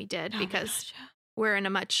moved when we did, because we're in a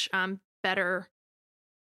much better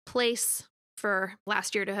place for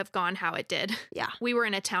last year to have gone how it did. Yeah. We were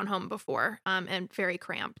in a townhome before, and very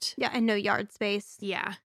cramped. Yeah, and no yard space.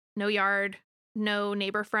 Yeah. No yard, no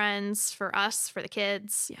neighbor friends for us, for the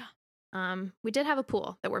kids. Yeah. We did have a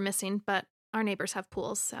pool that we're missing, but our neighbors have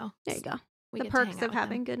pools, so there you go. We the get to hang perks out of with them.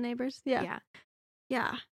 having good neighbors. Yeah. Yeah.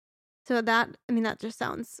 Yeah. So that just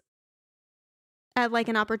sounds like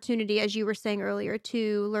an opportunity, as you were saying earlier,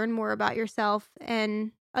 to learn more about yourself.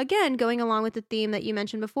 And again, going along with the theme that you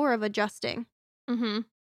mentioned before of adjusting. Mm-hmm.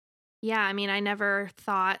 Yeah. I mean, I never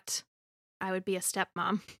thought I would be a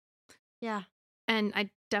stepmom. Yeah. And I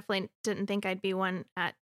definitely didn't think I'd be one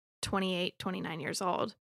at 28, 29 years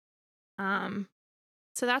old.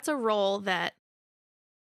 So that's a role that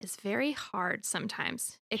is very hard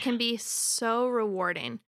sometimes. It can be so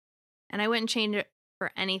rewarding, and I wouldn't change it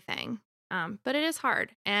for anything. But it is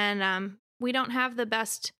hard, and we don't have the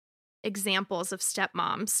best examples of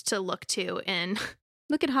stepmoms to look to in.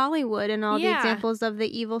 Look at Hollywood and all the Yeah. examples of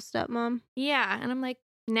the evil stepmom. Yeah, and I'm like,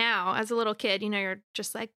 now as a little kid, you're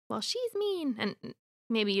just like, well, she's mean, and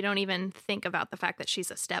maybe you don't even think about the fact that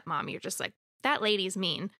she's a stepmom. You're just like, that lady's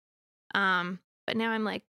mean. But now I'm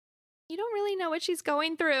like, you don't really know what she's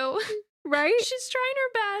going through. Right? She's trying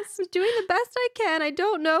her best. I'm doing the best I can. I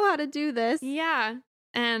don't know how to do this. Yeah.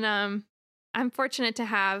 And I'm fortunate to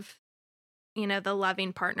have, the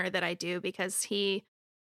loving partner that I do, because he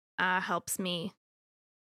helps me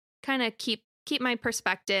kind of keep my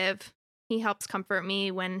perspective. He helps comfort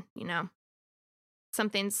me when, when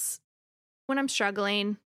I'm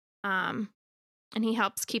struggling. And he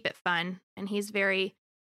helps keep it fun. And he's very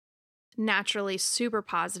naturally super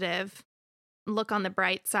positive, look on the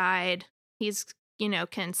bright side. He's,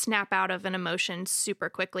 can snap out of an emotion super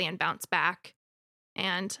quickly and bounce back.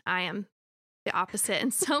 And I am the opposite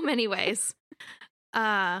in so many ways.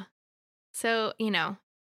 So,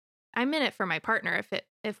 I'm in it for my partner.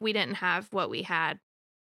 If we didn't have what we had,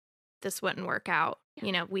 this wouldn't work out.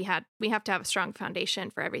 Yeah. We have to have a strong foundation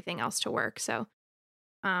for everything else to work. So,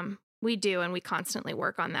 we do, and we constantly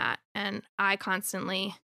work on that. And I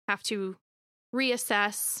constantly have to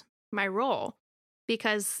reassess my role,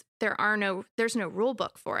 because there's no rule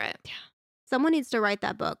book for it. Yeah. Someone needs to write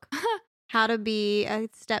that book. How to be a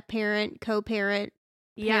step parent, co-parent,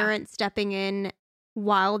 parent stepping in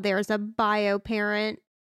while there's a bio parent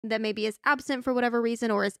that maybe is absent for whatever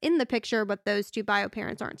reason or is in the picture, but those two bio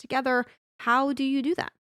parents aren't together. How do you do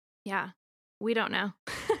that? Yeah. We don't know.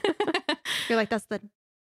 You're like, that's the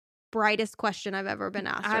brightest question I've ever been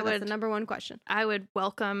asked. That's the number one question. I would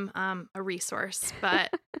welcome a resource,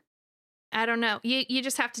 but I don't know. You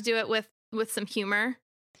just have to do it with some humor.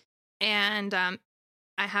 And I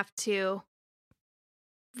have to,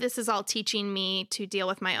 this is all teaching me to deal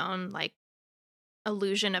with my own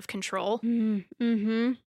illusion of control.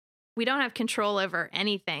 Mm-hmm. We don't have control over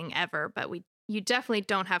anything ever, but you definitely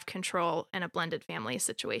don't have control in a blended family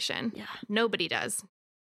situation. Yeah. Nobody does,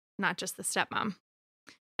 not just the stepmom.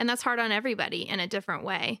 And that's hard on everybody in a different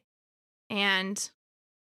way. And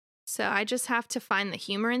so I just have to find the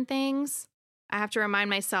humor in things. I have to remind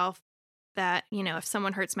myself that, if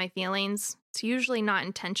someone hurts my feelings, it's usually not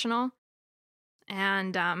intentional.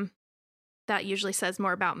 And that usually says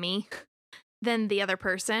more about me than the other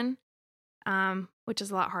person, which is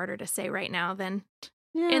a lot harder to say right now than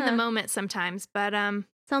in the moment sometimes. But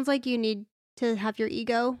sounds like you need to have your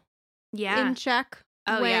ego in check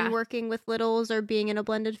when working with littles or being in a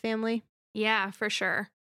blended family. Yeah, for sure.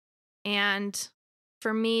 And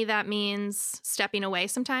for me, that means stepping away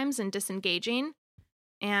sometimes and disengaging.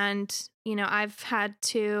 And, I've had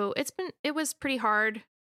to, it was pretty hard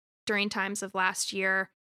during times of last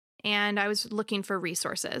year. And I was looking for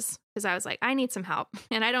resources because I was like, I need some help.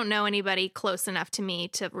 And I don't know anybody close enough to me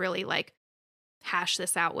to really hash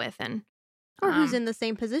this out with. And or who's in the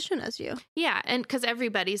same position as you. Yeah. And because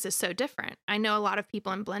everybody's is so different. I know a lot of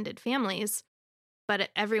people in blended families, but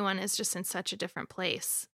everyone is just in such a different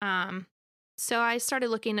place. So I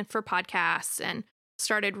started looking for podcasts and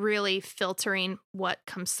started really filtering what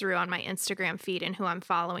comes through on my Instagram feed and who I'm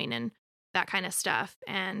following and that kind of stuff.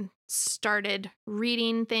 And started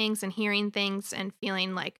reading things and hearing things and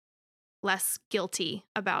feeling like less guilty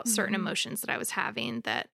about certain emotions that I was having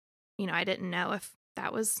that, I didn't know if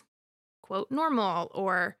that was, quote, normal,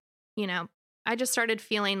 or, I just started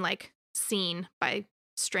feeling like seen by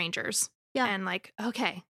strangers. Yeah. And like,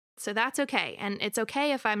 okay, so that's okay. And it's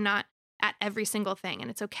okay if I'm not at every single thing. And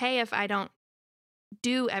it's okay if I don't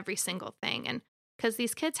do every single thing. And because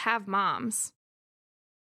these kids have moms.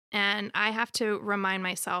 And I have to remind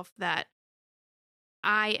myself that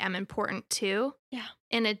I am important too. Yeah.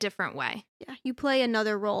 In a different way. Yeah. You play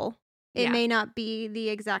another role. It Yeah. may not be the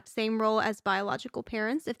exact same role as biological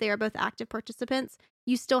parents. If they are both active participants,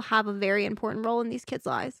 you still have a very important role in these kids'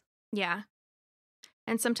 lives. Yeah.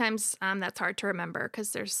 And sometimes that's hard to remember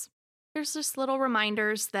because there's just little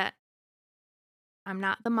reminders that I'm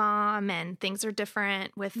not the mom and things are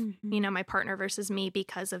different with, my partner versus me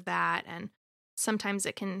because of that. And sometimes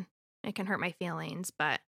it can hurt my feelings,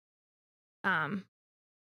 but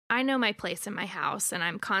I know my place in my house, and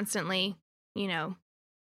I'm constantly,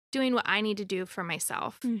 doing what I need to do for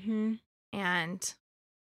myself. And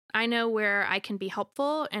I know where I can be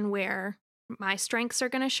helpful and where my strengths are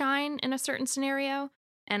going to shine in a certain scenario.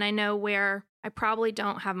 And I know where I probably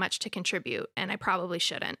don't have much to contribute, and I probably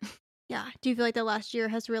shouldn't. Yeah. Do you feel like the last year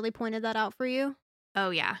has really pointed that out for you? Oh,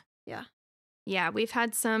 yeah. Yeah. Yeah. We've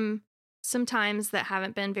had some times that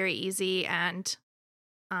haven't been very easy, and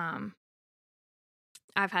I've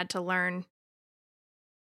had to learn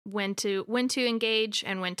when to engage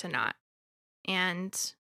and when to not.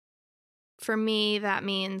 And for me, that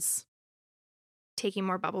means taking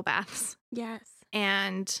more bubble baths. Yes.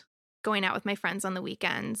 And going out with my friends on the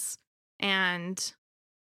weekends and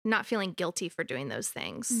not feeling guilty for doing those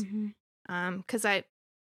things. Because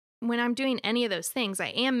when I'm doing any of those things, I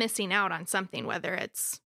am missing out on something, whether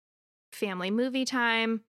it's family movie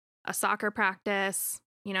time, a soccer practice.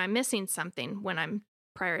 I'm missing something when I'm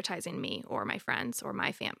prioritizing me or my friends or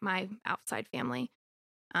my outside family.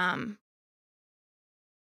 But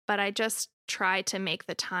I just try to make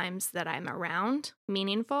the times that I'm around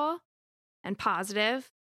meaningful and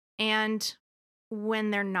positive. And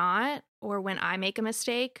when they're not, or when I make a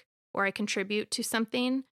mistake or I contribute to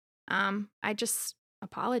something, I just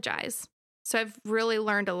apologize. So I've really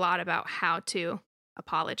learned a lot about how to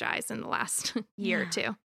apologize in the last year or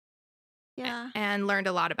two. Yeah. And learned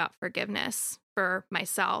a lot about forgiveness for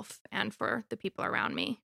myself and for the people around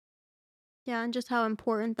me. Yeah, and just how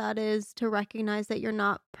important that is to recognize that you're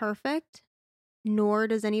not perfect, nor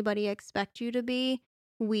does anybody expect you to be.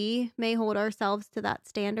 We may hold ourselves to that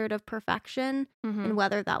standard of perfection, and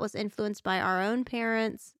whether that was influenced by our own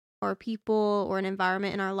parents or people or an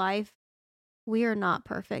environment in our life, we are not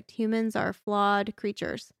perfect. Humans are flawed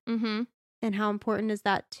creatures. And how important is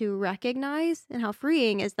that to recognize, and how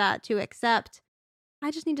freeing is that to accept, I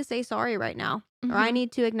just need to say sorry right now, or I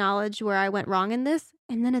need to acknowledge where I went wrong in this,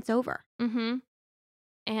 and then it's over.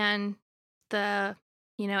 And the,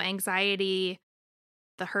 anxiety,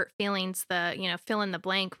 the hurt feelings, the, fill in the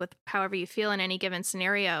blank with however you feel in any given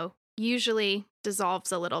scenario usually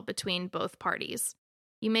dissolves a little between both parties.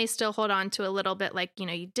 You may still hold on to a little bit like,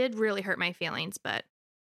 you did really hurt my feelings, but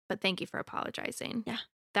thank you for apologizing. Yeah.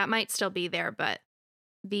 That might still be there, but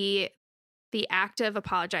the act of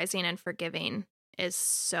apologizing and forgiving is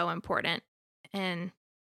so important in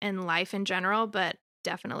life in general, but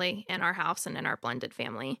definitely in our house and in our blended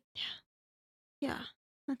family. Yeah,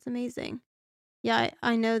 that's amazing. Yeah,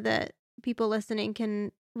 I know that people listening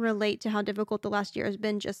can relate to how difficult the last year has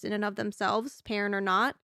been just in and of themselves, parent or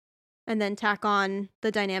not, and then tack on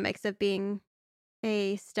the dynamics of being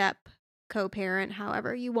a step co-parent,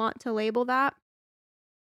 however you want to label that.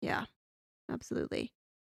 Yeah, absolutely.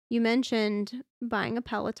 You mentioned buying a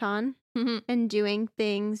Peloton and doing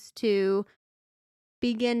things to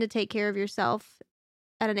begin to take care of yourself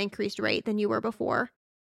at an increased rate than you were before.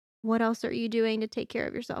 What else are you doing to take care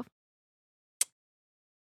of yourself?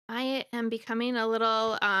 I am becoming a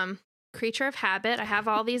little creature of habit. I have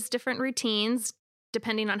all these different routines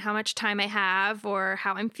depending on how much time I have or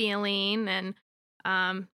how I'm feeling. And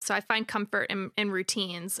so I find comfort in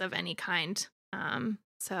routines of any kind.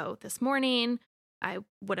 So this morning, I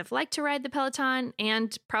would have liked to ride the Peloton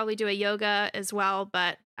and probably do a yoga as well,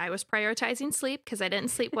 but I was prioritizing sleep because I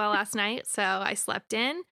didn't sleep well last night. So I slept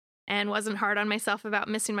in and wasn't hard on myself about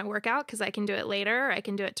missing my workout because I can do it later. I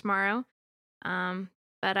can do it tomorrow.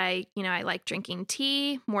 But I like drinking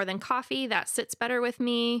tea more than coffee. That sits better with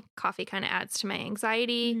me. Coffee kind of adds to my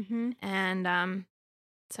anxiety. And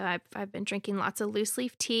so I've been drinking lots of loose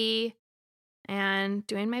leaf tea and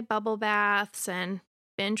doing my bubble baths and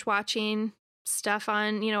binge watching stuff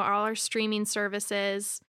on, all our streaming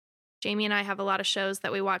services. Jamie and I have a lot of shows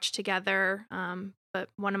that we watch together. But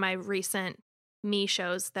one of my recent me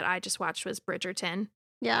shows that I just watched was Bridgerton.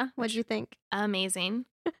 Yeah. What'd you think? Amazing.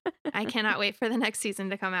 I cannot wait for the next season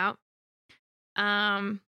to come out.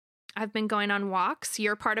 I've been going on walks.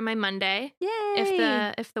 You're part of my Monday.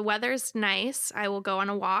 Yay! If the weather's nice, I will go on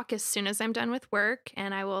a walk as soon as I'm done with work,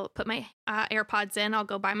 and I will put my AirPods in. I'll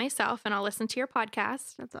go by myself and I'll listen to your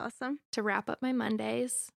podcast. That's awesome. To wrap up my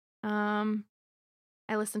Mondays.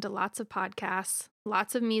 I listen to lots of podcasts,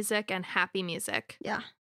 lots of music, and happy music. Yeah.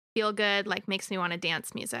 Feel good, like makes me want to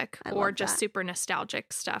dance music, or just super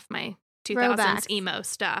nostalgic stuff. My 2000s Throwbacks. emo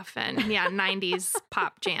stuff and 90s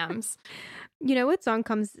pop jams. You know what song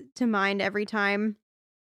comes to mind every time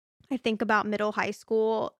I think about middle high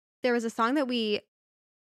school? There was a song that we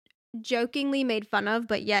jokingly made fun of,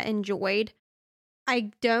 but yet enjoyed.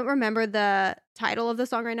 I don't remember the title of the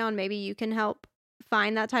song right now, and maybe you can help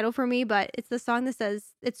find that title for me, but it's the song that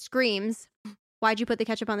says, it screams, "Why'd you put the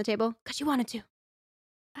ketchup on the table?" "'Cause you wanted to."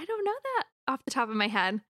 I don't know that off the top of my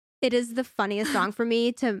head. It is the funniest song for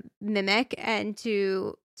me to mimic and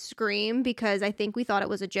to scream because I think we thought it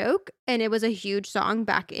was a joke, and it was a huge song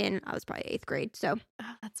back in, I was probably 8th grade. So,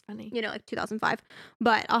 oh, that's funny. Like 2005.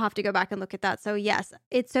 But I'll have to go back and look at that. So yes,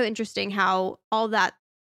 it's so interesting how all that,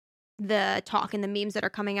 the talk and the memes that are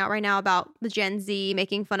coming out right now about the Gen Z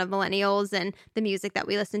making fun of millennials and the music that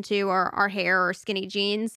we listen to, or our hair or skinny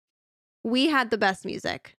jeans. We had the best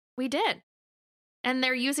music. We did. And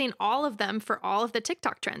they're using all of them for all of the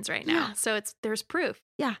TikTok trends right now. Yeah. So there's proof.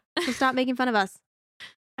 Yeah. So stop making fun of us.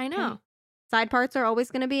 I know. Okay. Side parts are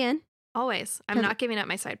always going to be in. Always. I'm not giving up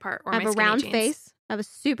my side part or I my have a skinny round jeans. face. I have a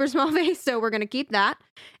super small face. So we're going to keep that.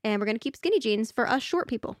 And we're going to keep skinny jeans for us short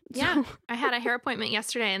people. Yeah. I had a hair appointment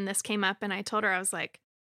yesterday and this came up and I told her, I was like,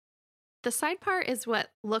 the side part is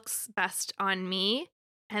what looks best on me.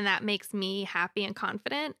 And that makes me happy and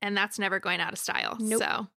confident. And that's never going out of style. Nope.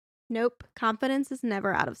 So. Nope. Confidence is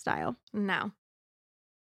never out of style. No.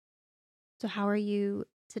 So how are you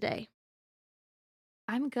today?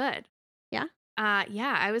 I'm good. Yeah?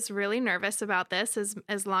 Yeah, I was really nervous about this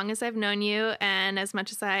as long as I've known you and as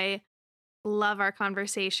much as I love our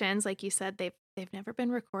conversations. Like you said, they've never been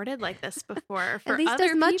recorded like this before for At least other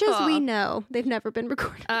as much people. as we know, they've never been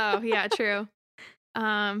recorded. Oh, yeah, true.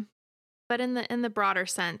 But in the broader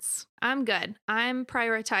sense, I'm good. I'm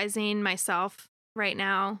prioritizing myself right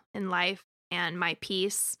now in life and my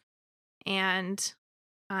peace, and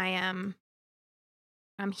I'm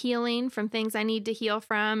healing from things I need to heal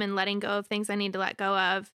from and letting go of things I need to let go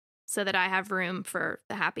of so that I have room for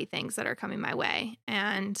the happy things that are coming my way.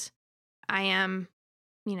 And I am,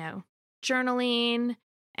 journaling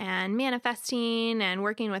and manifesting and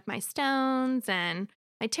working with my stones and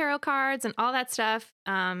my tarot cards and all that stuff.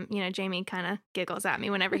 Jamie kind of giggles at me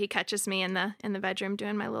whenever he catches me in the bedroom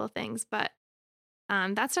doing my little things, but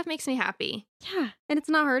that stuff makes me happy. Yeah. And it's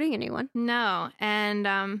not hurting anyone. No. And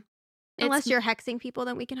unless you're hexing people,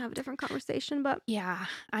 then we can have a different conversation. But yeah,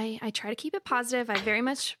 I try to keep it positive. I very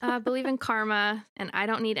much believe in karma, and I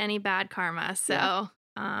don't need any bad karma. So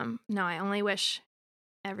no, I only wish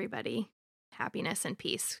everybody happiness and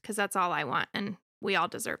peace because that's all I want. And we all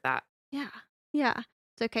deserve that. Yeah. Yeah.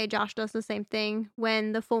 It's okay. Josh does the same thing.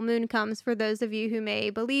 When the full moon comes, for those of you who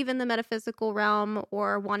may believe in the metaphysical realm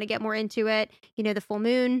or want to get more into it, the full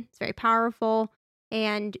moon is very powerful.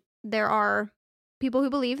 And there are people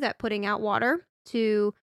who believe that putting out water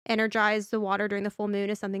to energize the water during the full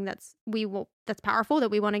moon is something that's powerful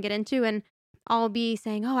that we want to get into. And I'll be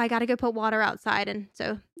saying, "Oh, I got to go put water outside." And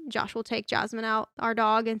so Josh will take Jasmine out, our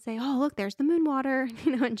dog, and say, "Oh, look, there's the moon water,"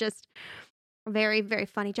 and just very, very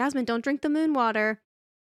funny. "Jasmine, don't drink the moon water."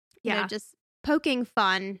 Yeah. Just poking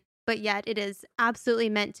fun, but yet it is absolutely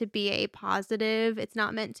meant to be a positive. It's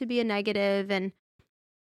not meant to be a negative. And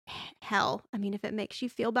hell, I mean, if it makes you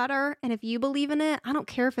feel better and if you believe in it, I don't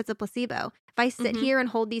care if it's a placebo. If I sit here and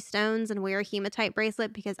hold these stones and wear a hematite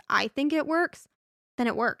bracelet because I think it works, then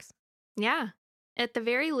it works. Yeah. At the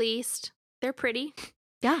very least, they're pretty.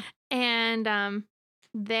 Yeah. And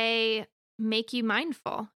they make you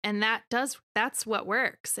mindful. And that's what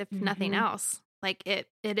works, if nothing else. Like it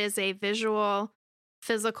is a visual,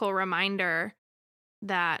 physical reminder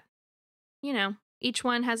that, each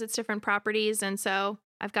one has its different properties. And so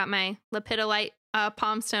I've got my lepidolite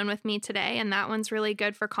palm stone with me today, and that one's really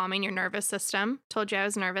good for calming your nervous system. Told you I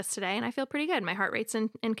was nervous today, and I feel pretty good. My heart rate's in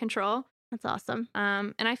control. That's awesome.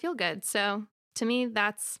 And I feel good. So to me,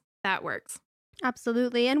 that works.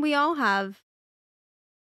 Absolutely. And we all have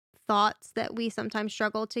thoughts that we sometimes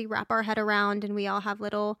struggle to wrap our head around, and we all have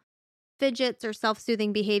little fidgets or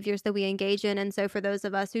self-soothing behaviors that we engage in. And so for those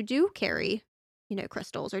of us who do carry,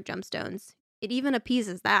 crystals or gemstones, it even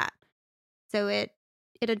appeases that. So it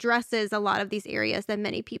addresses a lot of these areas that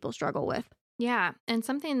many people struggle with. Yeah. And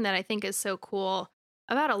something that I think is so cool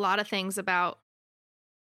about a lot of things about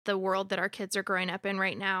the world that our kids are growing up in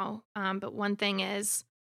right now. But one thing is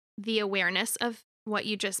the awareness of what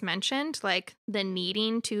you just mentioned, like the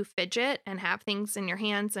needing to fidget and have things in your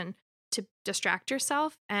hands and to distract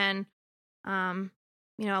yourself. And,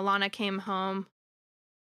 Alana came home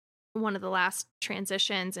one of the last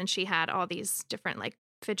transitions and she had all these different like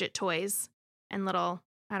fidget toys and little,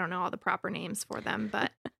 I don't know all the proper names for them,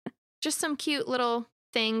 but just some cute little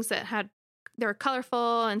things that they're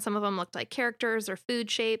colorful and some of them looked like characters or food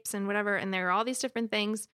shapes and whatever. And there are all these different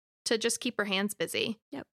things to just keep her hands busy.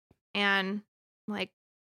 Yep. And like,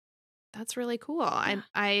 that's really cool. Yeah.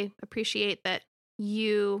 I appreciate that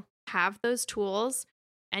you have those tools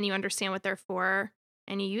and you understand what they're for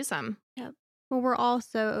and you use them. Yep. Well, we're all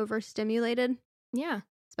so overstimulated. Yeah.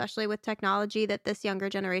 Especially with technology, that this younger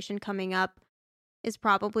generation coming up is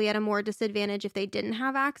probably at a more disadvantage if they didn't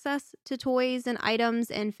have access to toys and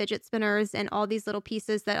items and fidget spinners and all these little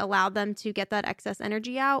pieces that allow them to get that excess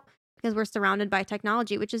energy out, because we're surrounded by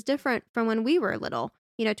technology, which is different from when we were little.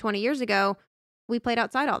 20 years ago, we played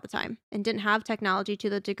outside all the time and didn't have technology to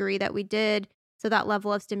the degree that we did. So that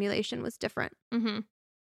level of stimulation was different. Mm-hmm.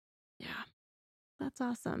 Yeah. That's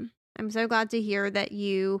awesome. I'm so glad to hear that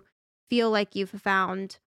you feel like you've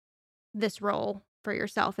found this role for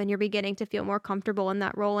yourself and you're beginning to feel more comfortable in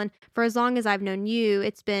that role. And for as long as I've known you,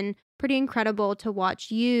 it's been pretty incredible to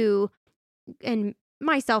watch you, and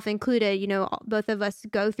myself included, both of us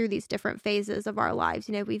go through these different phases of our lives.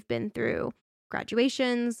 We've been through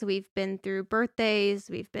graduations, we've been through birthdays,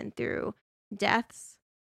 we've been through deaths,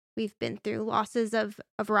 we've been through losses of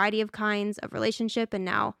a variety of kinds of relationship. And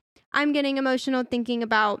now I'm getting emotional thinking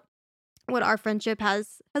about what our friendship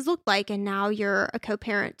has looked like. And now you're a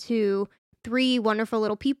co-parent to 3 wonderful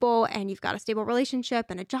little people and you've got a stable relationship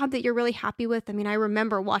and a job that you're really happy with. I mean, I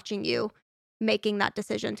remember watching you making that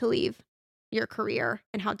decision to leave your career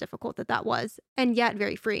and how difficult that was, and yet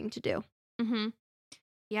very freeing to do. Mm-hmm.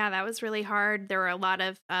 Yeah, that was really hard. There were a lot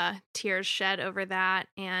of tears shed over that.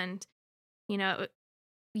 And,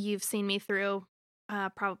 you've seen me through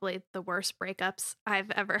probably the worst breakups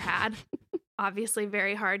I've ever had. Obviously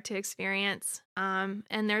very hard to experience.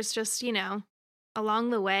 And there's just, along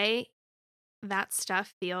the way, that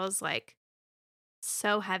stuff feels like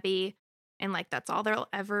so heavy and like that's all there'll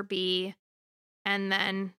ever be. And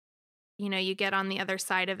then, you get on the other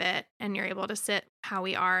side of it and you're able to sit how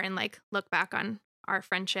we are and like look back on our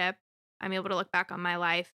friendship. I'm able to look back on my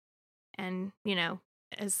life and,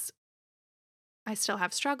 as I still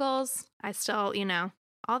have struggles, I still,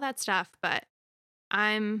 all that stuff, but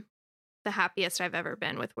I'm the happiest I've ever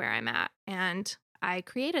been with where I'm at. And I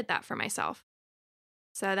created that for myself.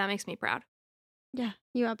 So that makes me proud. Yeah,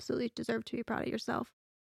 you absolutely deserve to be proud of yourself.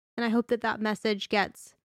 And I hope that message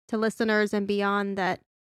gets to listeners and beyond, that,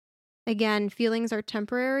 again, feelings are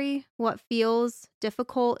temporary. What feels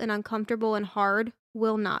difficult and uncomfortable and hard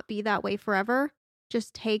will not be that way forever.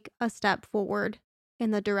 Just take a step forward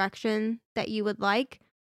in the direction that you would like.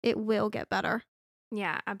 It will get better.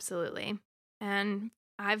 Yeah, absolutely. And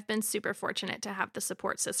I've been super fortunate to have the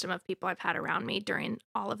support system of people I've had around me during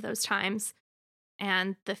all of those times.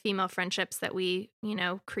 And the female friendships that we,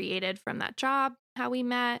 created from that job, how we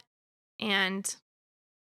met. And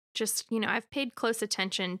just, I've paid close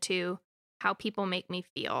attention to how people make me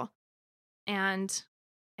feel. And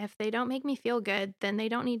if they don't make me feel good, then they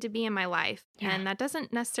don't need to be in my life. Yeah. And that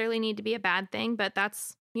doesn't necessarily need to be a bad thing, but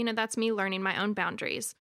that's me learning my own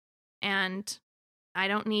boundaries. And I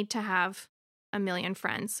don't need to have a million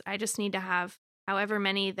friends. I just need to have however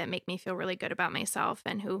many that make me feel really good about myself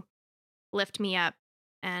and who lift me up,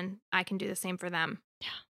 and I can do the same for them.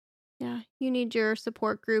 Yeah. You need your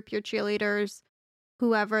support group, your cheerleaders,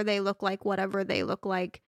 whoever they look like, whatever they look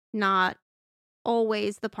like, not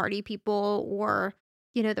always the party people or,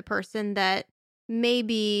 the person that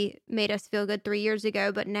maybe made us feel good 3 years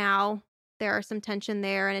ago, but now there are some tension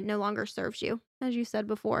there and it no longer serves you, as you said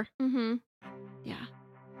before. Mm-hmm. Yeah.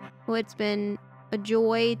 Well, it's been a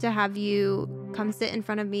joy to have you come sit in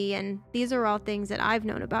front of me, and these are all things that I've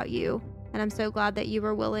known about you, and I'm so glad that you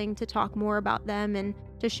were willing to talk more about them and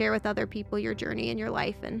to share with other people your journey in your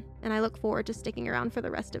life, and I look forward to sticking around for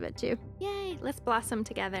the rest of it too. Yay, let's blossom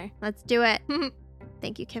together. Let's do it.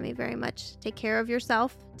 Thank you, Kimmy, very much. Take care of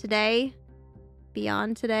yourself today,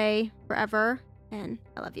 beyond today, forever, and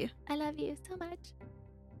I love you. I love you so much.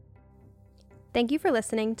 Thank you for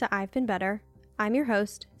listening to I've Been Better. I'm your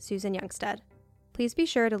host, Susan Youngstead. Please be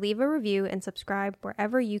sure to leave a review and subscribe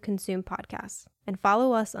wherever you consume podcasts, and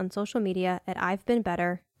follow us on social media at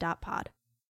I'veBeenBetter.pod.